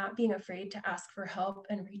ability, not being afraid to ask for help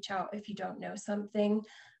and reach out if you don't know something.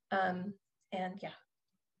 And yeah.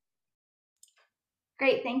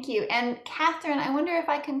 Great, thank you. And Catherine, I wonder if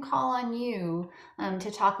I can call on you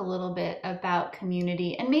to talk a little bit about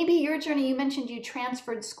community and maybe your journey. You mentioned you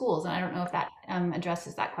transferred schools, and I don't know if that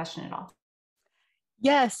addresses that question at all.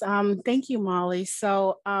 Yes, thank you, Molly.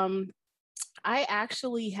 So I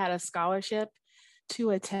actually had a scholarship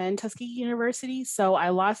to attend Tuskegee University. So I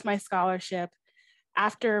lost my scholarship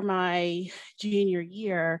after my junior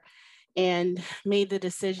year and made the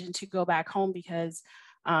decision to go back home because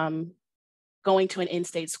going to an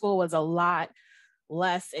in-state school was a lot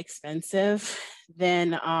less expensive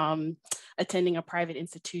than attending a private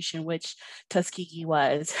institution, which Tuskegee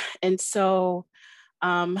was. And so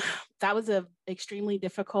that was an extremely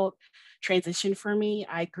difficult transition for me.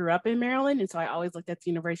 I grew up in Maryland, and so I always looked at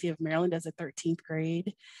the University of Maryland as a 13th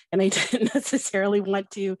grade, and I didn't necessarily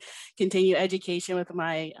want to continue education with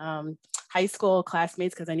my high school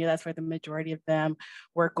classmates because I knew that's where the majority of them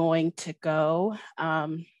were going to go.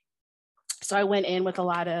 So I went in with a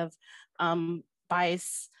lot of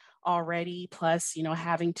bias already, plus, you know,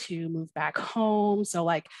 having to move back home. So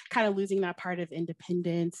like kind of losing that part of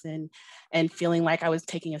independence and feeling like I was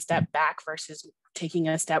taking a step back versus taking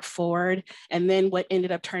a step forward. And then what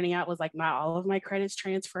ended up turning out was like not all of my credits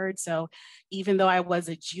transferred. So even though I was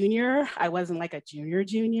a junior, I wasn't like a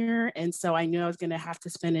junior. And so I knew I was going to have to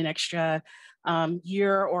spend an extra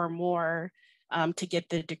year or more to get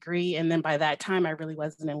the degree. And then by that time, I really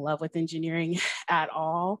wasn't in love with engineering at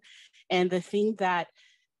all. And the thing that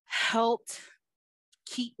helped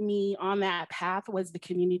keep me on that path was the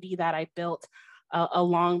community that I built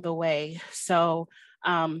along the way. So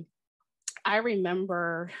I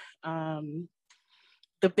remember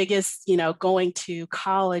the biggest, you know, going to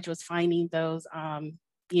college was finding those,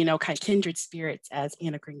 you know, kind of kindred spirits, as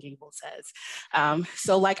Anna Green Gable says.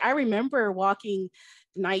 So like, I remember walking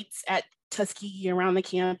nights at Tuskegee around the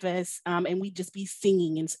campus, and we'd just be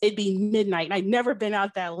singing, and it'd be midnight. And I'd never been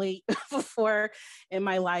out that late before in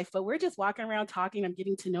my life, but we're just walking around talking. I'm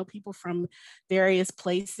getting to know people from various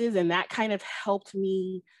places, and that kind of helped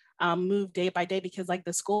me move day by day, because like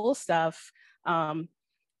the school stuff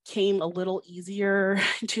came a little easier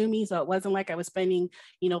to me. So it wasn't like I was spending,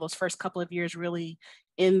 you know, those first couple of years really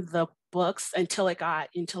in the books until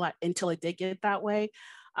it did get that way.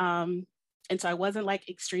 And so I wasn't like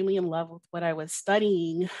extremely in love with what I was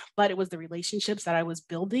studying, but it was the relationships that I was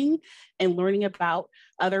building and learning about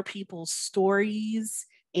other people's stories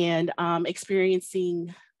and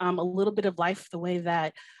experiencing a little bit of life the way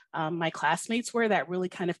that my classmates were, that really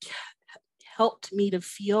kind of helped me to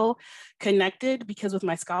feel connected, because with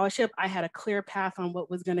my scholarship, I had a clear path on what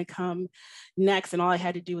was going to come next. And all I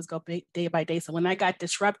had to do was go day by day. So when that got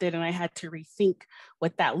disrupted and I had to rethink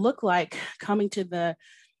what that looked like,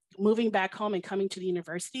 moving back home and coming to the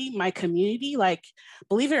university, my community, like,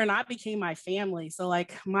 believe it or not, became my family. So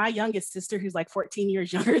like my youngest sister, who's like 14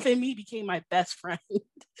 years younger than me, became my best friend.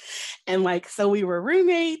 And like, so we were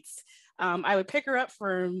roommates. I would pick her up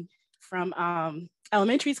from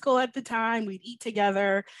elementary school at the time. We'd eat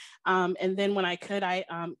together. And then when I could, I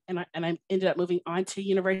ended up moving on to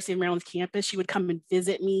University of Maryland's campus. She would come and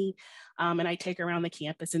visit me, and I'd take her around the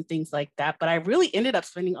campus and things like that. But I really ended up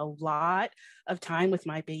spending a lot of time with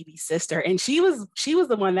my baby sister. And she was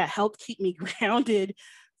the one that helped keep me grounded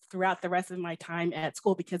throughout the rest of my time at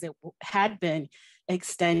school because it had been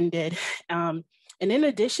extended. And in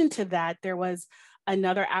addition to that, there was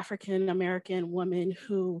another African-American woman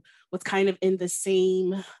who was kind of in the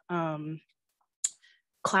same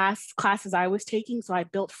classes I was taking. So I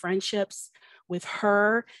built friendships with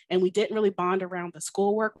her, and we didn't really bond around the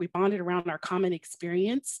schoolwork. We bonded around our common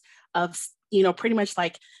experience of, you know, pretty much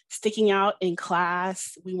like sticking out in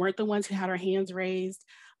class. We weren't the ones who had our hands raised.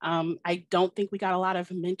 I don't think we got a lot of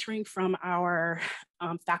mentoring from our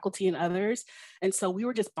faculty and others. And so we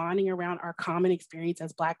were just bonding around our common experience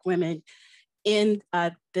as Black women in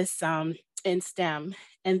in STEM.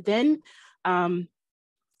 And then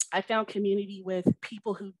I found community with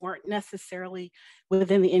people who weren't necessarily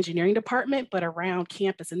within the engineering department, but around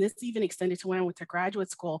campus. And this even extended to when I went to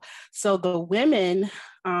graduate school. So the women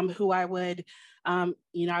who I would,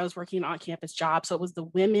 you know, I was working on campus jobs. So it was the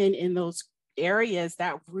women in those areas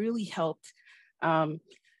that really helped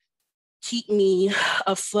keep me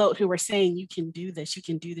afloat, who were saying, you can do this, you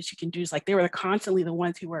can do this, you can do this. Like they were constantly the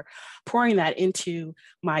ones who were pouring that into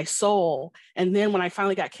my soul. And then when I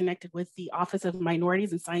finally got connected with the Office of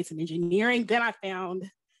Minorities in Science and Engineering, then I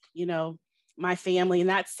found, you know, my family. And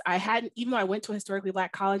that's, I hadn't, even though I went to a historically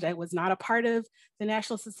Black college, I was not a part of the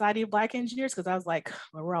National Society of Black Engineers because I was like,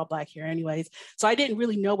 well, we're all Black here anyways. So I didn't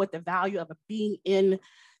really know what the value of being in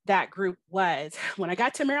that group was. When I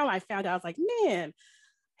got to Maryland, I found out, I was like, man,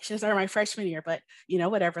 I should have started my freshman year, but you know,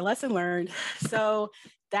 whatever, lesson learned. So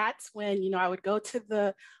that's when, you know, I would go to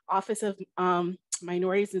the Office of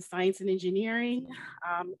Minorities in Science and Engineering.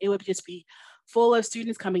 It would just be full of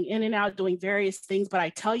students coming in and out doing various things. But I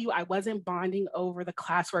tell you, I wasn't bonding over the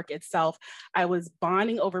classwork itself. I was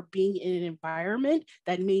bonding over being in an environment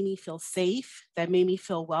that made me feel safe, that made me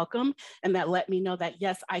feel welcome, and that let me know that,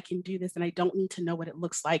 yes, I can do this and I don't need to know what it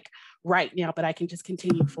looks like right now, but I can just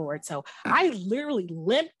continue forward. So I literally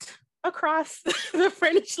limped across the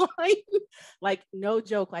finish line, like no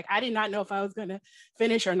joke. Like I did not know if I was going to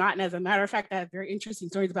finish or not. And as a matter of fact, I have very interesting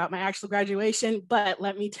stories about my actual graduation. But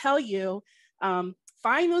let me tell you,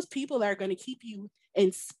 find those people that are going to keep you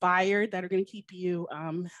inspired, that are going to keep you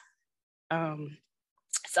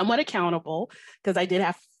somewhat accountable. Because I did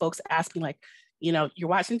have folks asking, like, you know, you're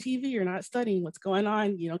watching TV, you're not studying, what's going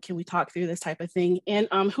on? You know, can we talk through this type of thing? And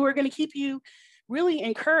who are going to keep you really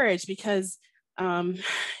encouraged, because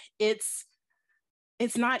it's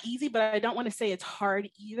not easy, but I don't want to say it's hard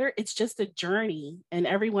either. It's just a journey, and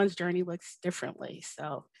everyone's journey looks differently.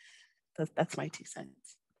 So that's my 2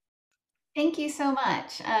 cents. Thank you so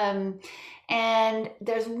much. And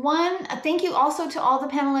there's one, thank you also to all the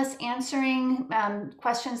panelists answering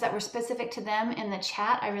questions that were specific to them in the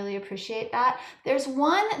chat. I really appreciate that. There's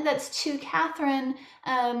one that's to Catherine,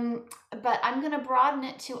 but I'm going to broaden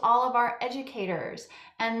it to all of our educators.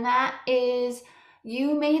 And that is,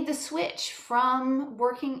 you made the switch from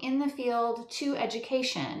working in the field to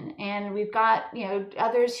education. And we've got, you know,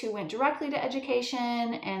 others who went directly to education,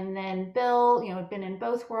 and then Bill, you know, been in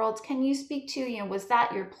both worlds. Can you speak to, you know, was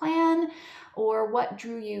that your plan, or what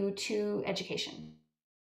drew you to education?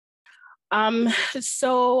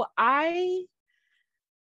 So I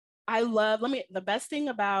love, the best thing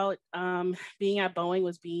about being at Boeing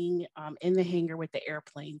was being in the hangar with the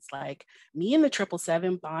airplanes. Like me and the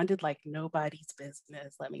 777 bonded like nobody's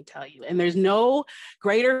business, let me tell you. And there's no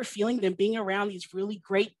greater feeling than being around these really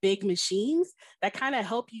great big machines that kind of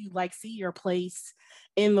help you like see your place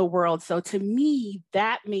in the world. So to me,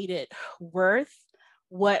 that made it worth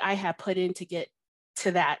what I had put in to get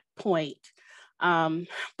to that point.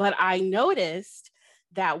 But I noticed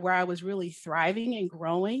that where I was really thriving and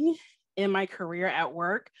growing in my career at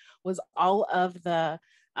work was all of the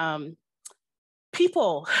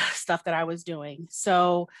people stuff that I was doing.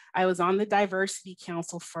 So I was on the Diversity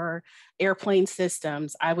Council for Airplane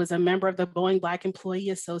Systems. I was a member of the Boeing Black Employee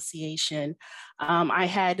Association. I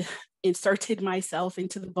had inserted myself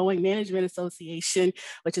into the Boeing Management Association,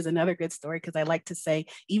 which is another good story, because I like to say,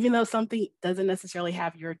 even though something doesn't necessarily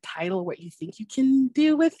have your title, what you think you can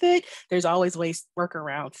do with it, there's always ways,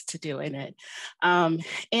 workarounds to doing it. And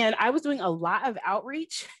I was doing a lot of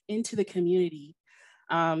outreach into the community.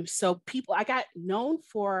 So people, I got known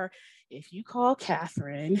for, if you call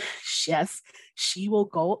Catherine, yes, she will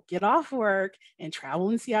go get off work and travel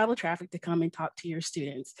in Seattle traffic to come and talk to your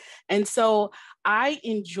students. And so I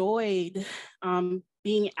enjoyed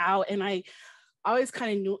being out, and I always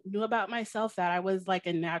kind of knew about myself that I was like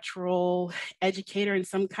a natural educator in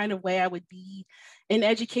some kind of way. I would be in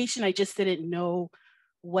education. I just didn't know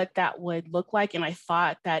what that would look like. And I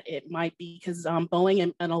thought that it might be because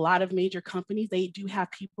Boeing and a lot of major companies, they do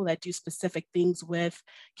have people that do specific things with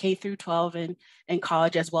K through 12 and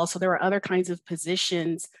college as well. So there are other kinds of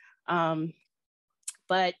positions.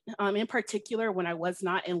 But in particular, when I was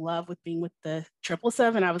not in love with being with the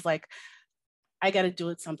 777, I was like, I got to do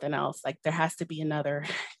it something else. Like there has to be another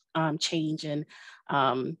change. And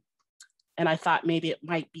I thought maybe it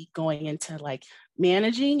might be going into like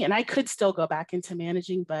managing, and I could still go back into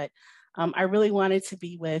managing, but I really wanted to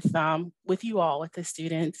be with you all, with the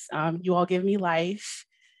students. You all give me life,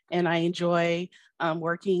 and I enjoy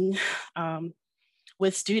working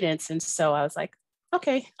with students. And so I was like,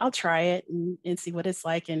 okay, I'll try it and see what it's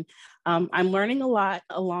like. And I'm learning a lot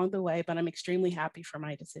along the way, but I'm extremely happy for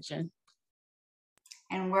my decision.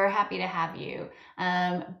 And we're happy to have you.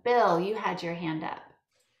 Bill, you had your hand up.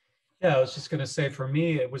 Yeah, I was just going to say, for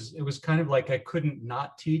me, it was kind of like I couldn't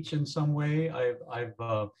not teach in some way. I've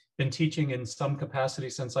been teaching in some capacity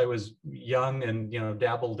since I was young, and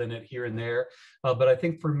dabbled in it here and there. But I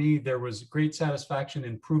think for me, there was great satisfaction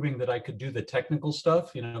in proving that I could do the technical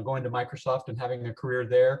stuff. Going to Microsoft and having a career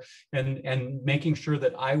there, and making sure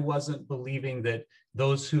that I wasn't believing that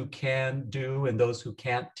those who can do and those who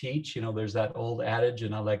can't teach. There's that old adage,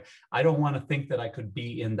 and I don't want to think that I could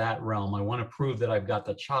be in that realm. I want to prove that I've got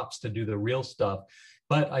the chops to do the real stuff,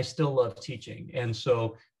 but I still love teaching. And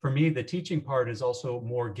so for me, the teaching part is also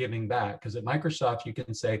more giving back, because at Microsoft, you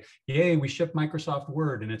can say, yay, we ship Microsoft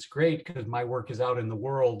Word, and it's great because my work is out in the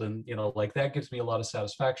world. And, that gives me a lot of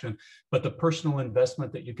satisfaction. But the personal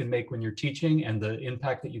investment that you can make when you're teaching, and the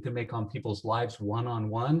impact that you can make on people's lives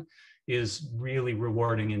one-on-one, is really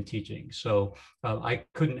rewarding in teaching. So I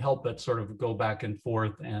couldn't help but sort of go back and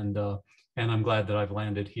forth, and I'm glad that I've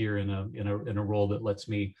landed here in a role that lets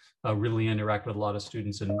me really interact with a lot of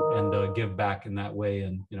students and give back in that way,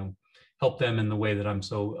 and help them in the way that I'm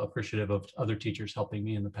so appreciative of other teachers helping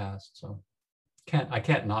me in the past. So I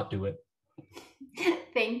can't not do it.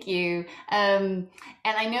 Thank you. And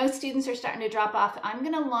I know students are starting to drop off. I'm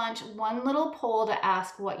going to launch one little poll to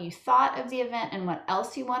ask what you thought of the event and what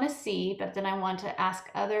else you want to see. But then I want to ask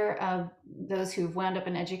other of those who've wound up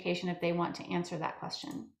in education if they want to answer that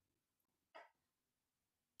question.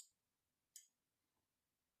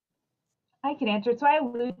 I can answer it. So I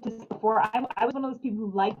alluded to this before. I was one of those people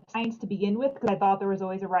who liked science to begin with, because I thought there was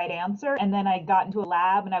always a right answer. And then I got into a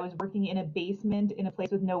lab, and I was working in a basement in a place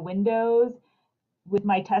with no windows, with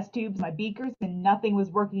my test tubes, my beakers, and nothing was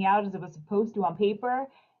working out as it was supposed to on paper.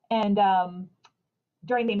 And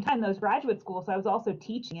during the same time, that was graduate school, so I was also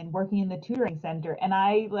teaching and working in the tutoring center. And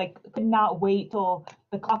I could not wait till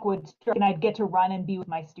the clock would strike and I'd get to run and be with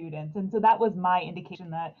my students. And so that was my indication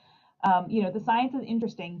that the science is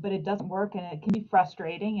interesting, but it doesn't work, and it can be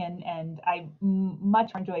frustrating. And I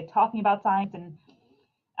much enjoy talking about science and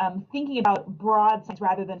thinking about broad science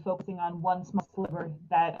rather than focusing on one small sliver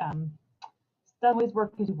that doesn't always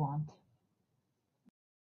work as you want.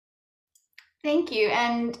 Thank you.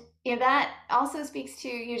 And that also speaks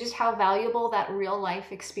to just how valuable that real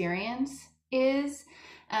life experience is.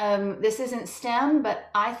 This isn't STEM, but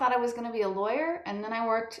I thought I was going to be a lawyer, and then I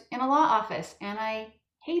worked in a law office and I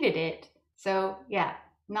hated it. So yeah,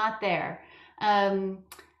 not there.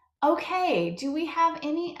 Okay, do we have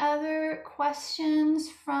any other questions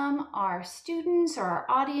from our students or our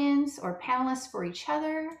audience or panelists for each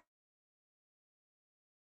other?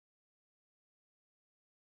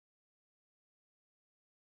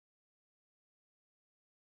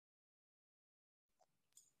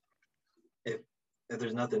 If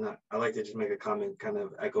there's nothing, I like to just make a comment kind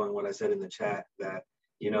of echoing what I said in the chat, that,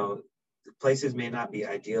 places may not be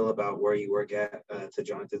ideal about where you work at, to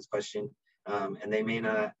Jonathan's question, and they may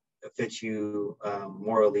not fit you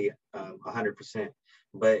morally 100%,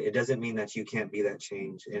 but it doesn't mean that you can't be that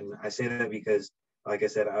change. And I say that because, like I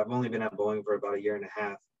said, I've only been at Boeing for about 1.5 years,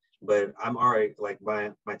 but I'm already,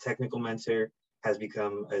 my technical mentor has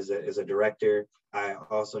become as a director. I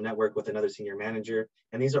also network with another senior manager.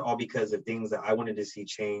 And these are all because of things that I wanted to see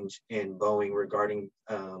change in Boeing regarding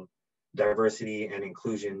diversity and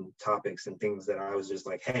inclusion topics, and things that I was just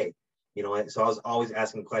like, hey, you know what? So I was always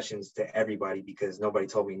asking questions to everybody because nobody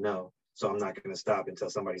told me no. So I'm not going to stop until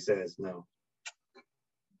somebody says no.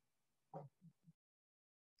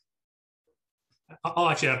 I'll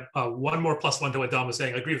actually have one more plus one to what Dom was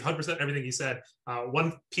saying. I agree with 100% everything he said.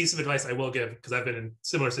 One piece of advice I will give, because I've been in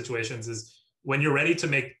similar situations, is when you're ready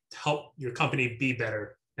to help your company be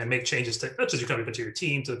better and make changes to not just your company, but to your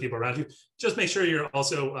team, to the people around you, just make sure you're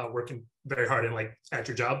also working very hard and at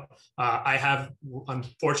your job. I have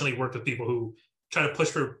unfortunately worked with people who try to push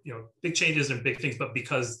for big changes and big things, but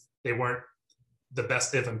because they weren't the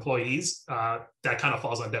best of employees, that kind of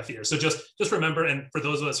falls on deaf ears. So just remember, and for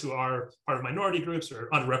those of us who are part of minority groups or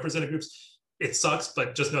underrepresented groups, it sucks,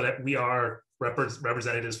 but just know that we are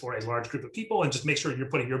representatives for a large group of people, and just make sure you're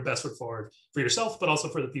putting your best foot forward for yourself, but also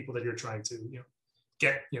for the people that you're trying to,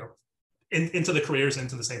 get, into the careers,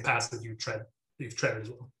 into the same paths that you've treaded as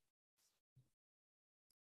well.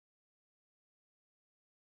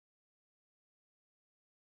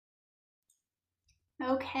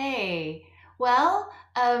 Okay, well,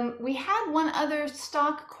 we had one other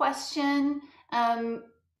stock question,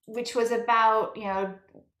 which was about,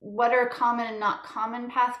 what are common and not common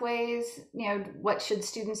pathways? What should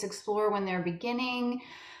students explore when they're beginning?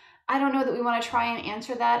 I don't know that we want to try and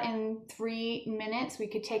answer that in 3 minutes. We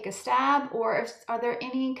could take a stab, or are there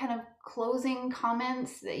any kind of closing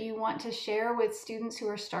comments that you want to share with students who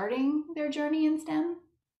are starting their journey in STEM?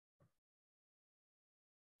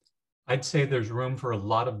 I'd say there's room for a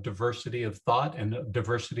lot of diversity of thought and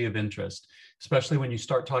diversity of interest, especially when you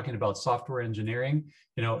start talking about software engineering.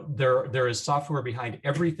 There is software behind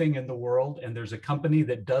everything in the world, and there's a company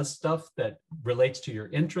that does stuff that relates to your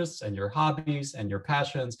interests and your hobbies and your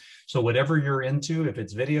passions. So whatever you're into, if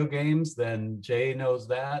it's video games, then Jay knows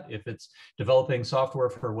that. If it's developing software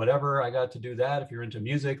for whatever, I got to do that. If you're into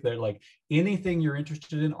music, they're like anything you're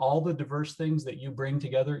interested in, all the diverse things that you bring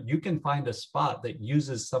together, you can find a spot that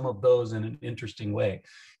uses some of those in an interesting way.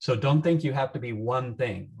 So don't think you have to be one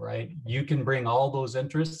thing, right? You can bring all those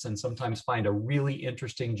interests and sometimes find a really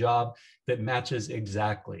interesting job that matches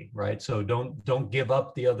exactly, right? So don't give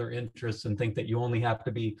up the other interests and think that you only have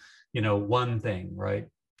to be, one thing, right?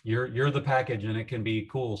 You're the package, and it can be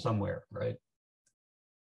cool somewhere, right?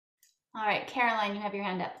 All right, Caroline, you have your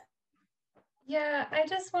hand up. Yeah, I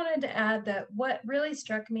just wanted to add that what really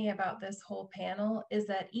struck me about this whole panel is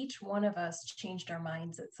that each one of us changed our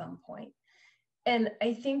minds at some point. And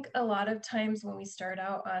I think a lot of times when we start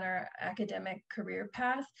out on our academic career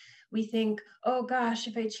path, we think, oh gosh,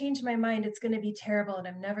 if I change my mind, it's going to be terrible and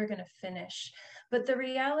I'm never going to finish. But the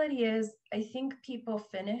reality is, I think people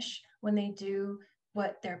finish when they do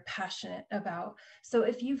what they're passionate about. So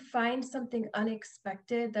if you find something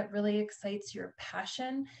unexpected that really excites your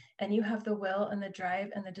passion, and you have the will and the drive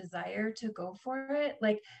and the desire to go for it,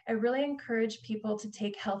 I really encourage people to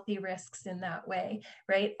take healthy risks in that way,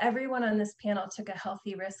 right? Everyone on this panel took a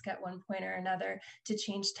healthy risk at one point or another to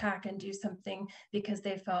change tack and do something because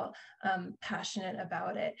they felt passionate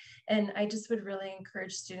about it. And I just would really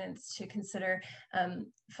encourage students to consider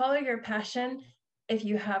follow your passion if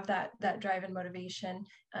you have that drive and motivation,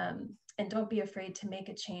 and don't be afraid to make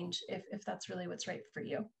a change if that's really what's right for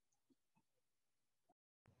you.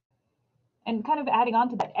 And kind of adding on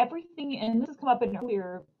to that, everything, and this has come up in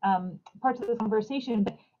earlier parts of this conversation,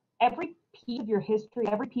 but every piece of your history,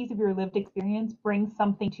 every piece of your lived experience brings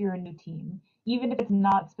something to your new team, even if it's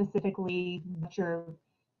not specifically what you're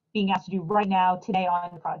being asked to do right now, today on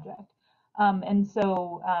the project. And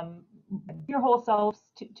so your whole self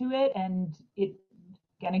to it, and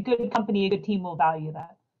again, a good company, a good team will value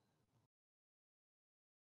that.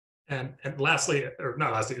 And lastly, or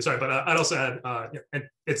not lastly, sorry, but I'd also add, and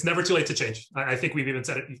it's never too late to change. I think we've even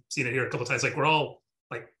said it, you've seen it here a couple of times. We're all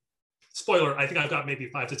spoiler, I think I've got maybe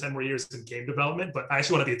 5 to 10 more years in game development, but I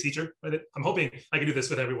actually want to be a teacher. I'm hoping I can do this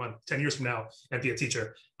with everyone 10 years from now and be a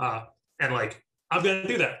teacher. And I'm going to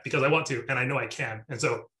do that because I want to, and I know I can. And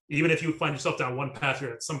so even if you find yourself down one path,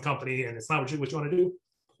 you're at some company and it's not what you want to do,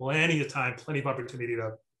 plenty of time, plenty of opportunity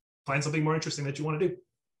to find something more interesting that you want to do.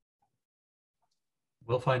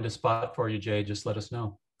 We'll find a spot for you, Jay. Just let us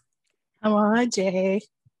know. Come on, Jay.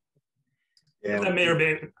 Yeah,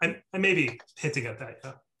 I may be hinting at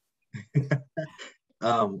that.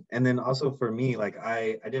 Yeah. And then also for me,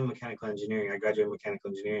 I did mechanical engineering. I graduated mechanical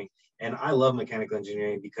engineering, and I love mechanical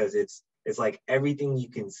engineering because it's like everything you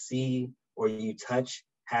can see or you touch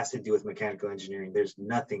has to do with mechanical engineering. There's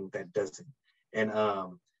nothing that doesn't. And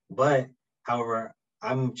but however,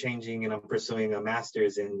 I'm changing and I'm pursuing a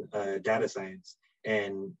master's in data science.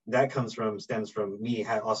 And that stems from me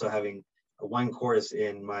also having one course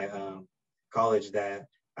in my college that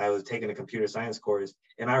I was taking a computer science course,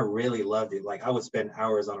 and I really loved it. I would spend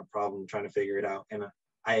hours on a problem trying to figure it out, and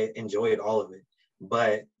I enjoyed all of it.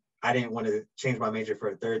 But I didn't want to change my major for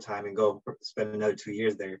a third time and go spend another 2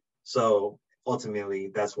 years there. So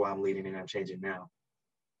ultimately, that's why I'm leading and I'm changing now.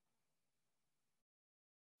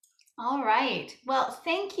 All right. Well,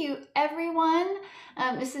 thank you, everyone.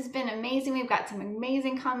 This has been amazing. We've got some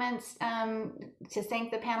amazing comments to thank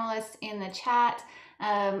the panelists in the chat.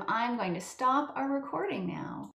 I'm going to stop our recording now.